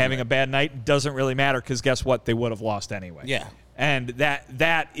tonight and having a bad night doesn't really matter, because guess what? They would have lost anyway. Yeah. And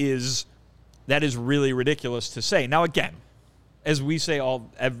that is really ridiculous to say. Now, again, as we say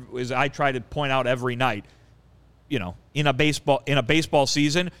as I try to point out every night, in a baseball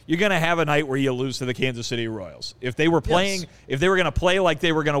season, you're going to have a night where you lose to the Kansas City Royals. If they were playing, if they were going to play like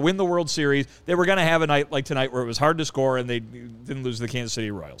they were going to win the World Series, they were going to have a night like tonight where it was hard to score and they didn't lose to the Kansas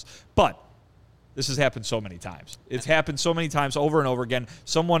City Royals. But this has happened so many times. It's happened so many times over and over again.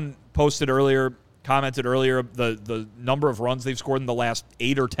 Someone commented earlier, the number of runs they've scored in the last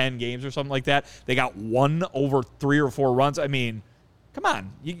 8 or 10 games or something like that. They got 1 over 3 or 4 runs. I mean, come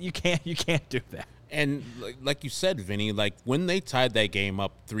on, you can't do that. And like you said, Vinny, like when they tied that game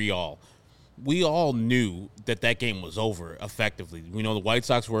up 3-3, we all knew that game was over effectively. We know the White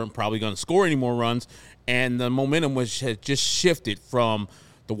Sox weren't probably going to score any more runs, and the momentum had just shifted from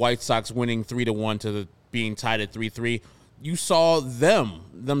the White Sox winning 3-1 to being tied at 3-3. You saw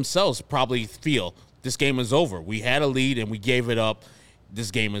themselves probably feel this game is over. We had a lead and we gave it up.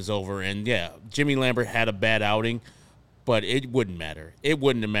 This game is over. And yeah, Jimmy Lambert had a bad outing, but it wouldn't matter. It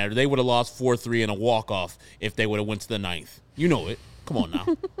wouldn't have mattered. They would have lost 4-3 in a walk-off if they would have went to the 9th. You know it. Come on now.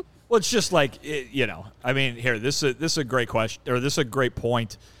 Well, it's just like, I mean, here, this is a great question, or this is a great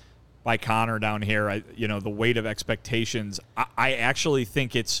point by Connor down here. The weight of expectations. I actually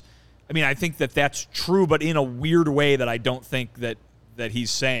think I think that's true, but in a weird way that I don't think that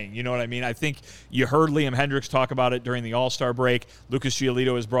he's saying. You know what I mean? I think you heard Liam Hendricks talk about it during the All-Star break. Lucas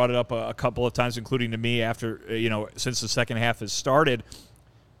Giolito has brought it up a couple of times, including to me after, since the second half has started.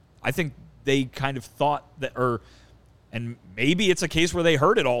 I think they kind of thought that, and maybe it's a case where they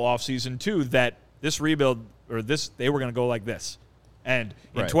heard it all offseason too, that this rebuild, they were going to go like this. And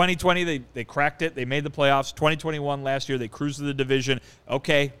in 2020, they cracked it. They made the playoffs. 2021, last year, they cruised to the division.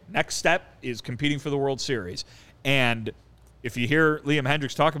 Okay, next step is competing for the World Series. And if you hear Liam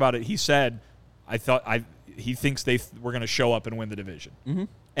Hendricks talk about it, he said, he thinks they were going to show up and win the division. Mm-hmm.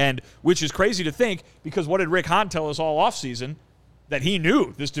 And which is crazy to think, because what did Rick Hahn tell us all offseason? That he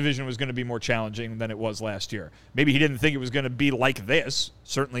knew this division was going to be more challenging than it was last year. Maybe he didn't think it was going to be like this.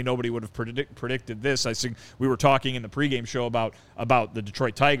 Certainly nobody would have predicted this. I think we were talking in the pregame show about the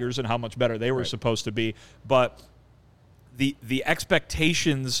Detroit Tigers and how much better they were supposed to be. But the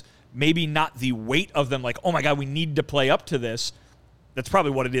expectations, maybe not the weight of them, like, oh my God, we need to play up to this. That's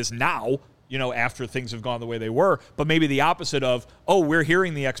probably what it is now, after things have gone the way they were. But maybe the opposite of, oh, we're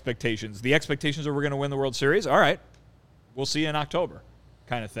hearing the expectations. The expectations are we're going to win the World Series. All right. We'll see you in October,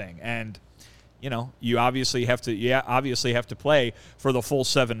 kind of thing. And, you obviously have to play for the full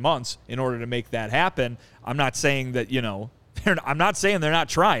 7 months in order to make that happen. I'm not saying that, I'm not saying they're not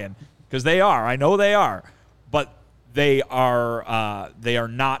trying, because they are. I know they are. But they are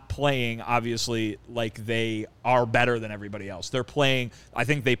not playing, obviously, like they are better than everybody else. They're playing, I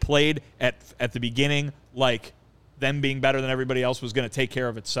think they played at the beginning like them being better than everybody else was going to take care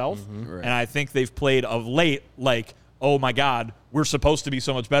of itself. Mm-hmm. Right. And I think they've played of late like, oh my God, we're supposed to be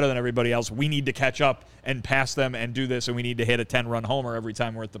so much better than everybody else. We need to catch up and pass them and do this, and we need to hit a 10-run homer every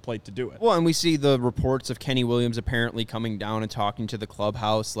time we're at the plate to do it. Well, and we see the reports of Kenny Williams apparently coming down and talking to the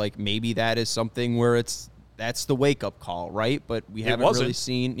clubhouse. Like, maybe that is something where that's the wake-up call, right? But we haven't really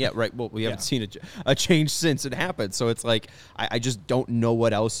seen... Yeah, right. Well, we haven't seen a change since it happened. So it's like, I just don't know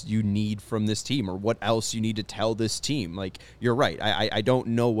what else you need from this team or what else you need to tell this team. Like, you're right. I don't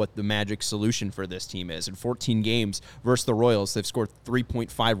know what the magic solution for this team is. In 14 games versus the Royals, they've scored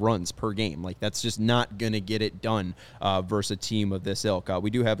 3.5 runs per game. Like, that's just not going to get it done versus a team of this ilk. We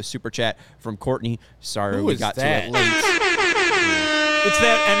do have a super chat from Courtney. Sorry, we got to it late. It's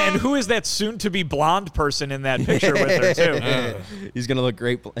that, and who is that soon-to-be blonde person in that picture with her, too? He's going to look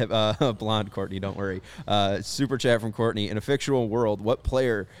great blonde, Courtney, don't worry. Super chat from Courtney. In a fictional world, what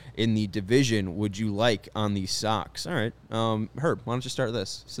player in the division would you like on the Sox? All right. Herb, why don't you start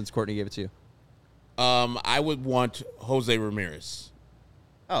this, since Courtney gave it to you? I would want Jose Ramirez.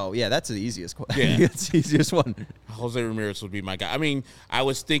 Oh, yeah, that's the easiest one. Yeah. That's the easiest one. Jose Ramirez would be my guy. I mean, I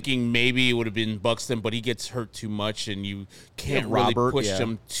was thinking maybe it would have been Buxton, but he gets hurt too much, and you can't really push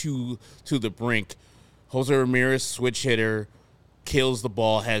him to the brink. Jose Ramirez, switch hitter, kills the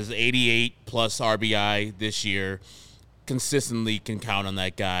ball, has 88-plus RBI this year. Consistently can count on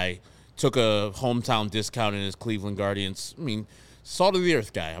that guy. Took a hometown discount in his Cleveland Guardians. I mean, salt of the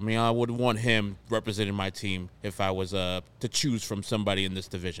earth guy. I mean, I would want him representing my team if I was to choose from somebody in this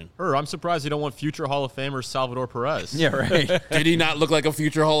division. I'm surprised you don't want future Hall of Famer Salvador Perez. Yeah, right. Did he not look like a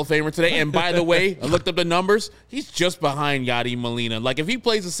future Hall of Famer today? And by the way, I looked up the numbers. He's just behind Yadi Molina. Like, if he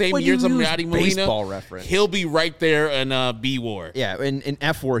plays the same years of Yadi baseball Molina, reference. He'll be right there in B-War. Yeah, in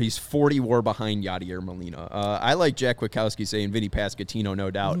F-War, he's 40 WAR behind Yadier Molina. I like Jack Kwiatkowski saying Vinny Pasquantino, no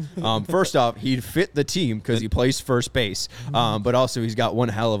doubt. First off, he'd fit the team because he plays first base, but also he's got one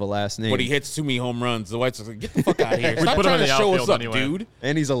hell of a last name. But he hits too many home runs. The White Sox are like, get the fuck out of here. Stop put him trying in to the show us outfield up, anyway. dude.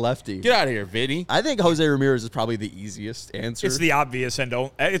 And he's a lefty. Get out of here, Vinny. I think Jose Ramirez is probably the easiest answer. It's the obvious and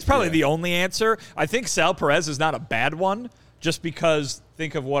it's probably the only answer. I think Sal Perez is not a bad one, just because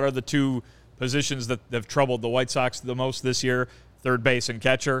think of what are the two positions that have troubled the White Sox the most this year: third base and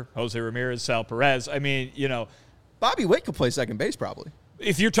catcher. Jose Ramirez, Sal Perez. I mean, Bobby Witt could play second base probably.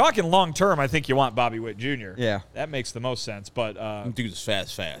 if you're talking long term, I think you want Bobby Witt Jr. Yeah. That makes the most sense. But Dude's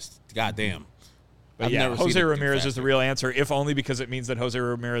fast. Goddamn. But I've yeah, never seen Jose him do Ramirez is faster. the real answer, if only because it means that Jose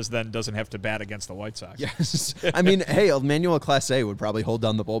Ramirez then doesn't have to bat against the White Sox. Yes. I mean, hey, Emmanuel Clase would probably hold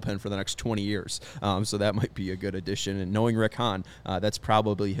down the bullpen for the next 20 years. So that might be a good addition. And knowing Rick Hahn, that's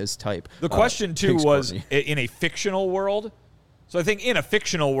probably his type. The question, too, thanks, was Courtney. in a fictional world. So I think in a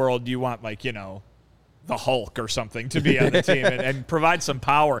fictional world, you want, like, the Hulk or something to be on the team and provide some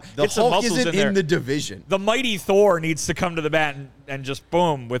power. The Get some Hulk muscles isn't in there. in the division. The mighty Thor needs to come to the bat and just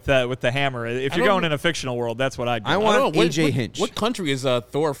boom with the hammer. If you're going in a fictional world, that's what I'd do. I I want don't know. AJ Hinch. What country is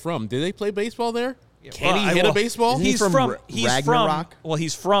Thor from? Did they play baseball there? Can Well, he hit a baseball? Isn't he from Ragnarok?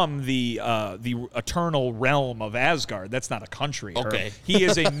 He's from the eternal realm of Asgard. That's not a country. Okay. Herb. He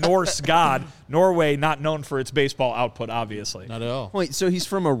is a Norse god. Norway, not known for its baseball output, obviously. Not at all. Wait, so he's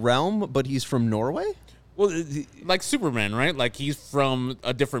from a realm, but he's from Norway? Well, Like Superman, right? Like he's from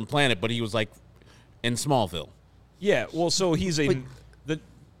a different planet, but he was like in Smallville. yeah. Well, so he's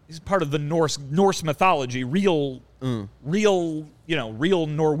he's part of the Norse mythology. Real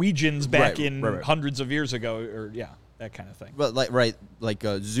Norwegians back Right. hundreds of years ago, or that kind of thing. But like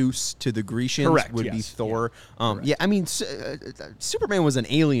Zeus to the Grecians Correct, would be yes. Thor. I mean, Superman was an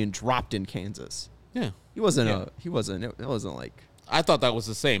alien dropped in Kansas. Yeah. It wasn't like I thought that was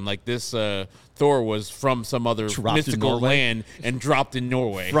the same. Like this Thor was from some other Dropped in mystical Norway? land and dropped in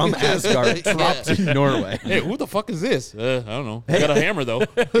Norway. from Asgard, dropped in Norway. Hey, who the fuck is this? I don't know. Got a hammer though.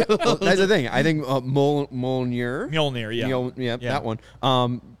 Well, that's the thing. I think Mjolnir. Mjolnir, yeah. That one.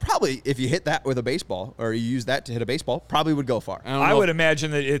 Probably if you hit that with a baseball or you use that to hit a baseball, probably would go far. don't I know. would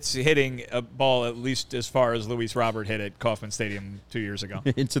imagine that it's hitting a ball at least as far as Luis Robert hit at Kauffman Stadium 2 years ago.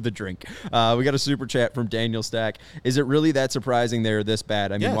 Into the drink. We got a super chat from Daniel Stack. Is it really that surprising they're this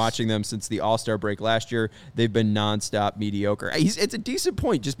bad? I mean, Yes. watching them since the All-Star break last year, they've been nonstop mediocre. It's a decent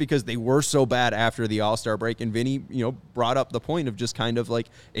point just because they were so bad after the All-Star break. And Vinny, brought up the point of just kind of like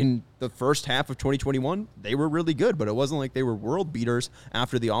in the first half of 2021, they were really good, but it wasn't like they were world beaters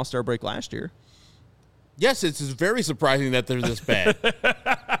after the All-Star break last year. Yes, it's very surprising that they're this bad.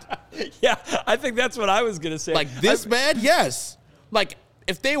 Yeah, I think that's what I was going to say. Like this bad? Yes. Like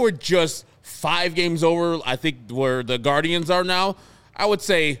if they were just 5 games over, I think where the Guardians are now, I would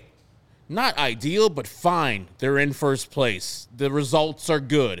say not ideal, but fine. They're in first place. The results are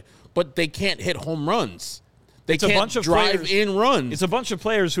good, but they can't hit home runs. They It's a can't bunch of drive players- in runs. It's a bunch of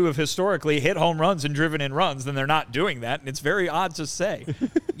players who have historically hit home runs and driven in runs, then they're not doing that, and it's very odd to say.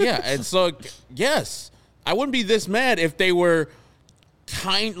 Yeah, and so yes, I wouldn't be this mad if they were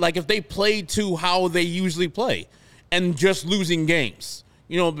if they played to how they usually play and just losing games.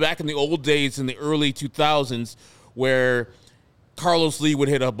 Back in the old days in the early 2000s where Carlos Lee would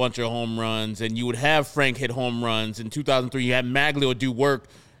hit a bunch of home runs and you would have Frank hit home runs. In 2003, you had Maglio do work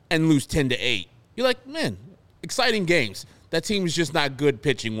and lose 10-8. You're like, man, exciting games. That team is just not good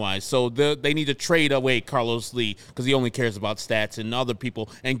pitching-wise, so they need to trade away Carlos Lee because he only cares about stats and other people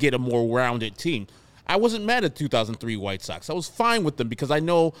and get a more rounded team. I wasn't mad at 2003 White Sox. I was fine with them because I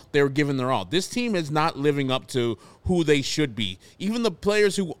know they were giving their all. This team is not living up to who they should be. Even the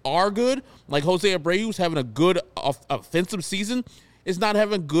players who are good, like Jose Abreu, who's having a good offensive season, is not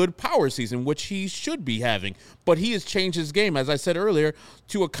having a good power season, which he should be having. But he has changed his game, as I said earlier,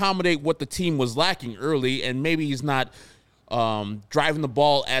 to accommodate what the team was lacking early, and maybe he's not driving the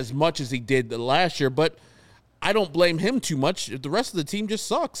ball as much as he did last year, but I don't blame him too much. The rest of the team just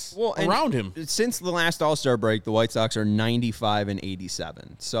sucks around him. Since the last All-Star break, the White Sox are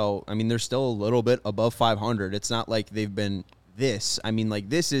 95-87. So, I mean, they're still a little bit above 500. It's not like they've been this, I mean, like,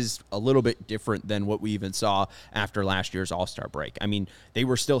 this is a little bit different than what we even saw after last year's All-Star break. I mean, they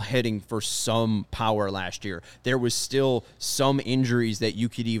were still heading for some power last year. There was still some injuries that you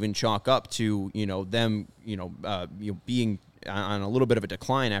could even chalk up to, them, being on a little bit of a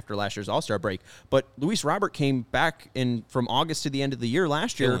decline after last year's All-Star break. But Luis Robert came back from August to the end of the year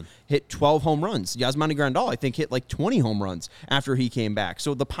last year, hit 12 home runs. Yasmani Grandal, I think, hit like 20 home runs after he came back.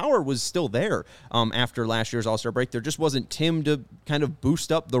 So the power was still there after last year's All-Star break. There just wasn't Tim to kind of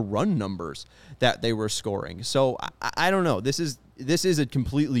boost up the run numbers that they were scoring. So I don't know. This is a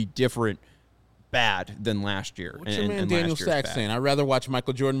completely different bad than last year. What's your man Daniel Stacks saying? I'd rather watch a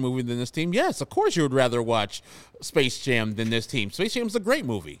Michael Jordan movie than this team. Yes, of course you would rather watch Space Jam than this team. Space Jam's a great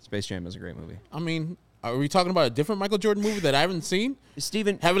movie. Space Jam is a great movie. I mean, are we talking about a different Michael Jordan movie that I haven't seen?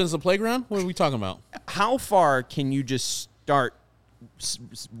 Steven, Heaven is a Playground? What are we talking about? How far can you just start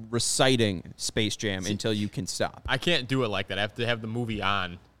reciting Space Jam until you can stop? I can't do it like that. I have to have the movie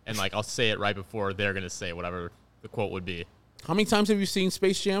on, and I'll say it right before they're going to say whatever the quote would be. How many times have you seen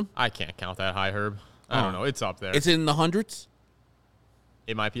Space Jam? I can't count that high, Herb. I don't know. It's up there. It's in the hundreds?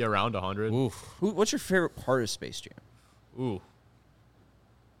 It might be around 100. Oof. What's your favorite part of Space Jam? Ooh.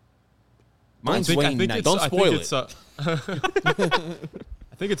 Mine's Wayne Knight. Don't spoil it.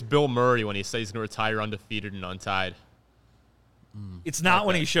 I think it's Bill Murray when he says he's going to retire undefeated and untied. It's not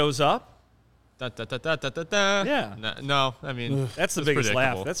when he shows up. Da, da, da, da, da, da, da. Yeah. No, I mean, That's the it's biggest predictable.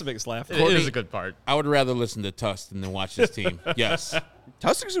 laugh. That's the biggest laugh. It is a good part. I would rather listen to Tusk than watch this team. Yes.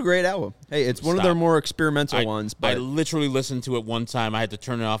 Tusk's a great album. Hey, it's one of their more experimental ones. But I literally listened to it one time. I had to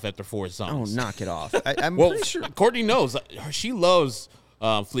turn it off after 4 songs. Oh, knock it off. I'm Well, pretty sure. Courtney knows. She loves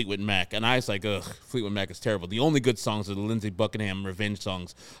Fleetwood Mac. And I was like, ugh, Fleetwood Mac is terrible. The only good songs are the Lindsey Buckingham revenge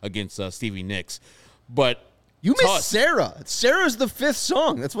songs against Stevie Nicks. But You missed Tusk. Sarah. Sarah's the 5th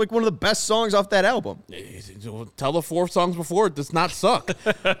song. That's like one of the best songs off that album. Tell the 4 songs before it does not suck.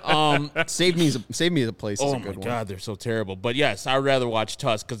 Save Me the Place is Oh a my good one. God, they're so terrible. But yes, I'd rather watch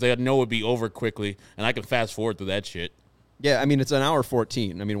Tusk because they know it'd be over quickly, and I can fast forward through that shit. Yeah, I mean, it's an hour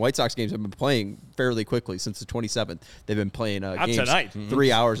 14. I mean, White Sox games have been playing fairly quickly since the 27th. They've been playing games tonight.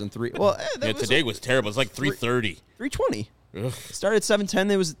 3 hours and 3. Well, Today was terrible. It's like 3:30. 3:20. Ugh. It started at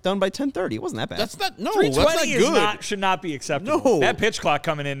 7:10. It was done by 10:30. It wasn't that bad. That's not no. That's not 320 good. should not be acceptable. No. That pitch clock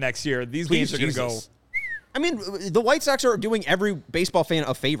coming in next year, these Please, games are going to go. Jesus. I mean, the White Sox are doing every baseball fan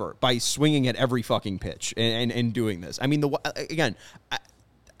a favor by swinging at every fucking pitch and doing this. I mean,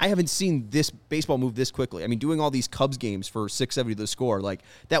 I haven't seen this baseball move this quickly. I mean, doing all these Cubs games for 670 to the score, like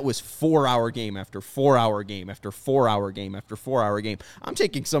that was 4-hour game after 4-hour game after 4-hour game after 4-hour game. I'm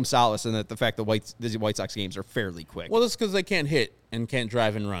taking some solace in the fact that the White Sox games are fairly quick. Well, that's because they can't hit and can't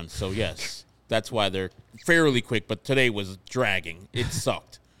drive and run. So yes, that's why they're fairly quick. But today was dragging. It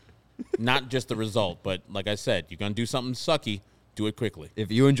sucked. Not just the result, but like I said, you're gonna do something sucky. Do it quickly.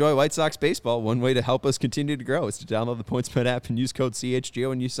 If you enjoy White Sox baseball, one way to help us continue to grow is to download the PointsBet app and use code CHGO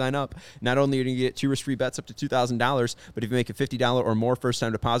when you sign up. Not only are you going to get 2 risk-free bets up to $2,000, but if you make a $50 or more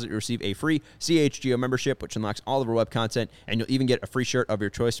first-time deposit, you receive a free CHGO membership, which unlocks all of our web content, and you'll even get a free shirt of your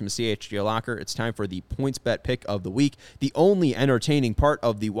choice from a CHGO locker. It's time for the PointsBet pick of the week. The only entertaining part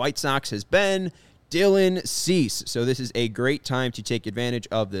of the White Sox has been Dylan Cease. So this is a great time to take advantage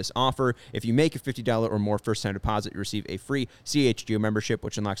of this offer. If you make a $50 or more first-time deposit, you receive a free CHGO membership,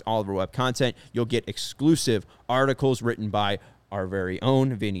 which unlocks all of our web content. You'll get exclusive articles written by our very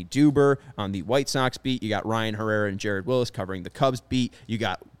own Vinny Duber on the White Sox beat. You got Ryan Herrera and Jared Willis covering the Cubs beat. You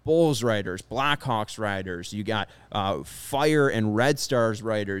got Bulls writers, Blackhawks writers. You got Fire and Red Stars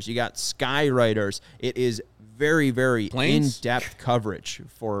writers. You got Sky writers. It is very, very in-depth coverage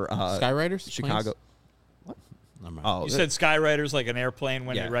for Skywriters? Chicago. Planes? What? Never mind. Oh, You said Skywriters like an airplane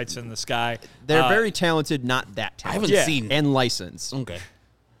when Yeah. he writes in the sky. they're very talented, not that talented. I haven't seen. And licensed. Okay.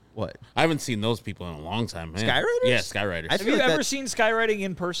 What? I haven't seen those people in a long time, man. Skywriters? Yeah, Skywriters. I Have feel you like ever that- seen skywriting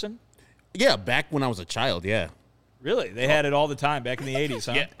in person? Yeah, back when I was a child, yeah. Really? They had it all the time back in the 80s,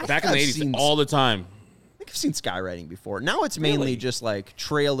 huh? Yeah, back in the I've 80s, seen- all the time. I think I've seen skywriting before. Now it's mainly Really? just like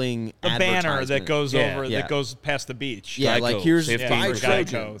trailing The banner that advertisement. goes Yeah, over, yeah. that goes past the beach. Yeah, Geico, like here's safety Yeah, five for first.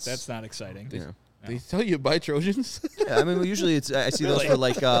 Trojans. Geico. That's not exciting. Yeah. They tell you to buy Trojans? Yeah, I mean, usually it's I see those for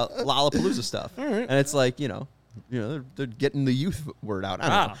like Lollapalooza stuff, and it's like they're getting the youth word out.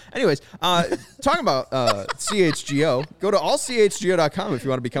 I don't know. Anyways, talking about CHGO, go to allchgo.com if you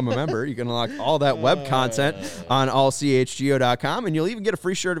want to become a member. You can unlock all that web content on allchgo.com, and you'll even get a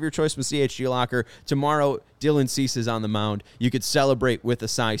free shirt of your choice from CHGO Locker tomorrow. Dylan Cease is on the mound. You could celebrate with a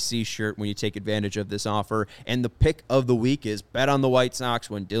size C shirt when you take advantage of this offer. And the pick of the week is bet on the White Sox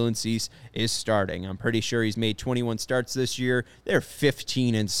when Dylan Cease is starting. I'm pretty sure he's made 21 starts this year. They're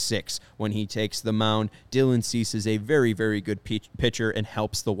 15-6 when he takes the mound. Dylan Cease is a very, very good pitcher and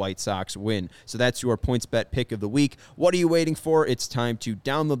helps the White Sox win. So that's your PointsBet pick of the week. What are you waiting for? It's time to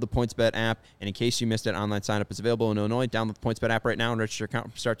download the PointsBet app. And in case you missed it, online sign-up is available in Illinois. Download the PointsBet app right now and register your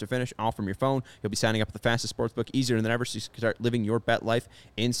account from start to finish, all from your phone. You'll be signing up with the fastest sportsbook, easier than ever, so you can start living your bet life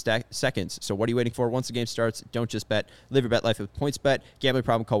in seconds. So what are you waiting for? Once the game starts, don't just bet. Live your bet life with PointsBet. Gambling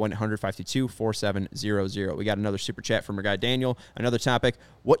problem, call 1-800-522-4700. We got another super chat from our guy Daniel. Another topic,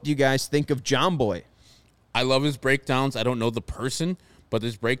 what do you guys think of John Boy? I love his breakdowns. I don't know the person, but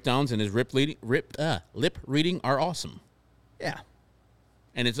his breakdowns and his lip reading are awesome. Yeah.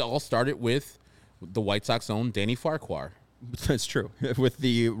 And it's all started with the White Sox own Danny Farquhar. That's true. With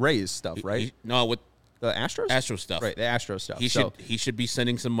the Rays stuff, right? No, with the Astros? Astro stuff. Right, the Astro stuff. He should be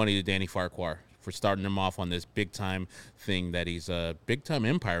sending some money to Danny Farquhar for starting him off on this big-time thing that he's a big-time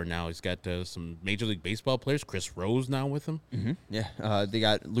empire now. He's got some Major League Baseball players, Chris Rose now with him. Mm-hmm. Yeah, they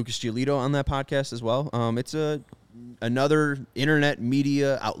got Lucas Giolito on that podcast as well. It's another internet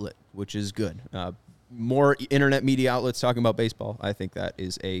media outlet, which is good. More internet media outlets talking about baseball. I think that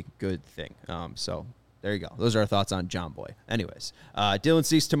is a good thing. So there you go. Those are our thoughts on John Boy. Anyways, Dylan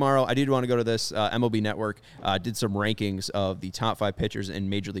Cease tomorrow. I did want to go to this. MLB Network did some rankings of the top 5 pitchers in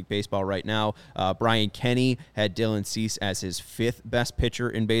Major League Baseball right now. Brian Kenny had Dylan Cease as his 5th best pitcher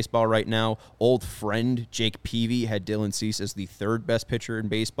in baseball right now. Old friend Jake Peavy had Dylan Cease as the 3rd best pitcher in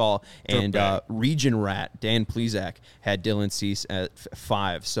baseball. And Region Rat Dan Plesac had Dylan Cease at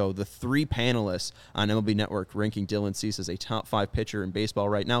 5. So the 3 panelists on MLB Network ranking Dylan Cease as a top 5 pitcher in baseball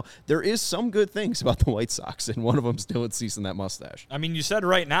right now. There is some good things about the White Sox, and one of them is Dylan Cease and that mustache. I mean, you said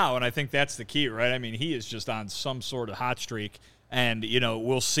right now, and I think that's the key, right? I mean, he is just on some sort of hot streak, and,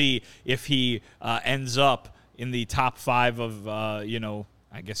 we'll see if he ends up in the top 5 of, I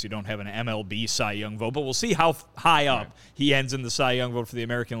guess you don't have an MLB Cy Young vote, but we'll see how high up he ends in the Cy Young vote for the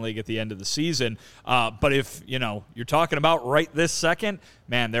American League at the end of the season. But if, you're talking about right this second,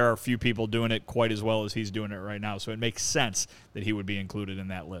 man, there are a few people doing it quite as well as he's doing it right now, so it makes sense that he would be included in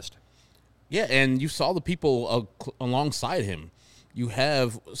that list. Yeah, and you saw the people alongside him. You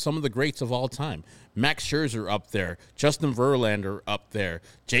have some of the greats of all time. Max Scherzer up there. Justin Verlander up there.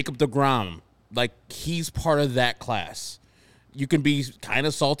 Jacob deGrom. Like, he's part of that class. You can be kind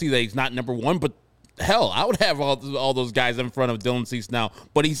of salty that he's not number 1, but hell, I would have all those guys in front of Dylan Cease now.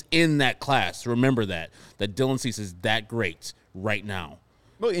 But he's in that class. Remember that Dylan Cease is that great right now.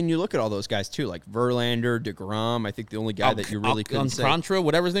 Well, and you look at all those guys, too, like Verlander, DeGrom. I think the only guy that you really couldn't say. Alcantara,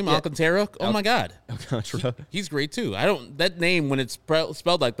 whatever his name, Alcantara. Oh, my God. Alcantara. He's great, too. That name, when it's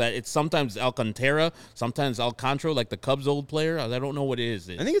spelled like that, it's sometimes Alcantara, sometimes Alcantara, like the Cubs' old player. I don't know what it is.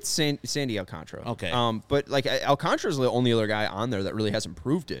 I think it's Sandy Alcantara. Okay. But, like, Alcantara's the only other guy on there that really hasn't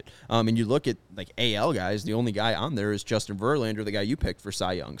proved it. And you look at, like, AL guys, the only guy on there is Justin Verlander, the guy you picked for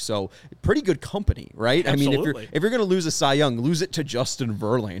Cy Young. So, pretty good company, right? Absolutely. I mean, if you're going to lose a Cy Young, lose it to Justin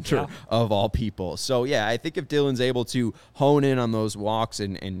Verlander, of all people. So, yeah, I think if Dylan's able to hone in on those walks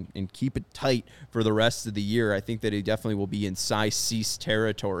and keep it tight for the rest of the year, I think that he definitely will be in Cy Cease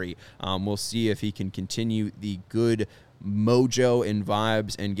territory. We'll see if he can continue the good mojo and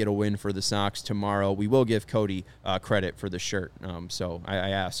vibes and get a win for the Sox tomorrow. We will give Cody credit for the shirt. So I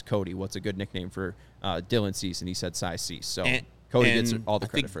asked Cody, what's a good nickname for Dylan Cease, and he said Cy Cease. So Cody gets all the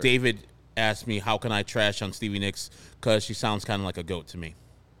credit for it. David asked me, how can I trash on Stevie Nicks, because she sounds kind of like a goat to me.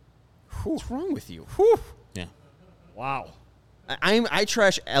 What's wrong with you? Yeah. Wow. I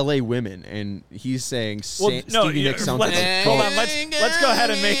trash LA women, and he's saying Stevie Nicks sounds like a hold on, let's go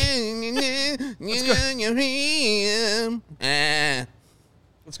ahead and make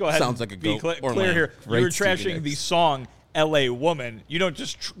let's go ahead sounds like a be goat clear here. Great You were Stevie trashing Nicks. the song LA Woman. You don't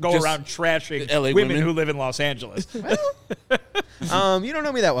just go around trashing LA women women who live in Los Angeles. You don't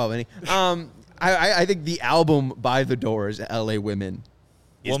know me that well, Vinny. I think the album by The Doors, LA Women,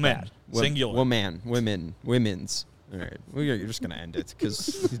 is Woman. bad. Singular. Women's. All right, you're just going to end it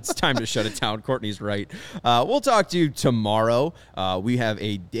because it's time to shut it down. Courtney's right. We'll talk to you tomorrow. We have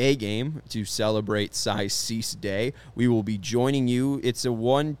a day game to celebrate Cy Cease Day. We will be joining you. It's a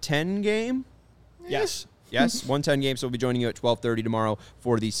 110 game? Yes. Yes, 110 game. So we'll be joining you at 12:30 tomorrow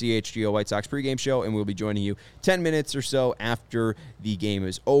for the CHGO White Sox pregame show, and we'll be joining you 10 minutes or so after the game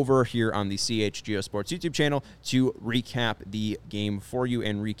is over here on the CHGO Sports YouTube channel to recap the game for you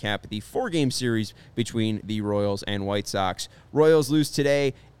and recap the 4-game series between the Royals and White Sox. Royals lose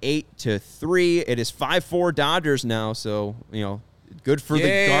today 8-3. It is 5-4 Dodgers now, so, Good for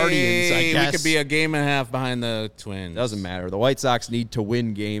the Guardians, I guess. We could be a game and a half behind the Twins. Doesn't matter. The White Sox need to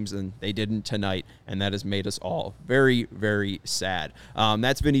win games, and they didn't tonight, and that has made us all very, very sad.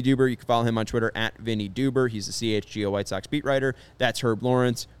 That's Vinny Duber. You can follow him on Twitter at Vinny Duber. He's the CHGO White Sox beat writer. That's Herb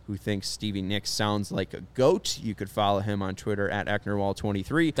Lawrence, who thinks Stevie Nicks sounds like a goat. You could follow him on Twitter at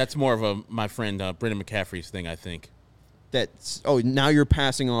Ecknerwall23. That's more of my friend Brendan McCaffrey's thing, I think. Now you're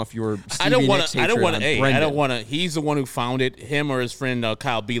passing off your Stevie I don't want Nicks to. I don't want to. He's the one who found it. Him or his friend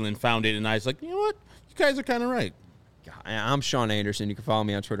Kyle Beelan found it, and I was like, you know what? You guys are kind of right. I'm Sean Anderson. You can follow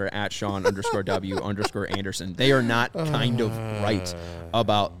me on Twitter at Sean_W_Anderson. They are not kind of right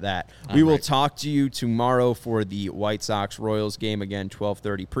about that. We will talk to you tomorrow for the White Sox-Royals game. Again,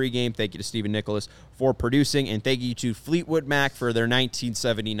 12:30 pregame. Thank you to Stephen Nicholas for producing, and thank you to Fleetwood Mac for their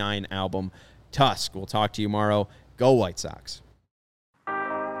 1979 album, Tusk. We'll talk to you tomorrow. Go White Sox.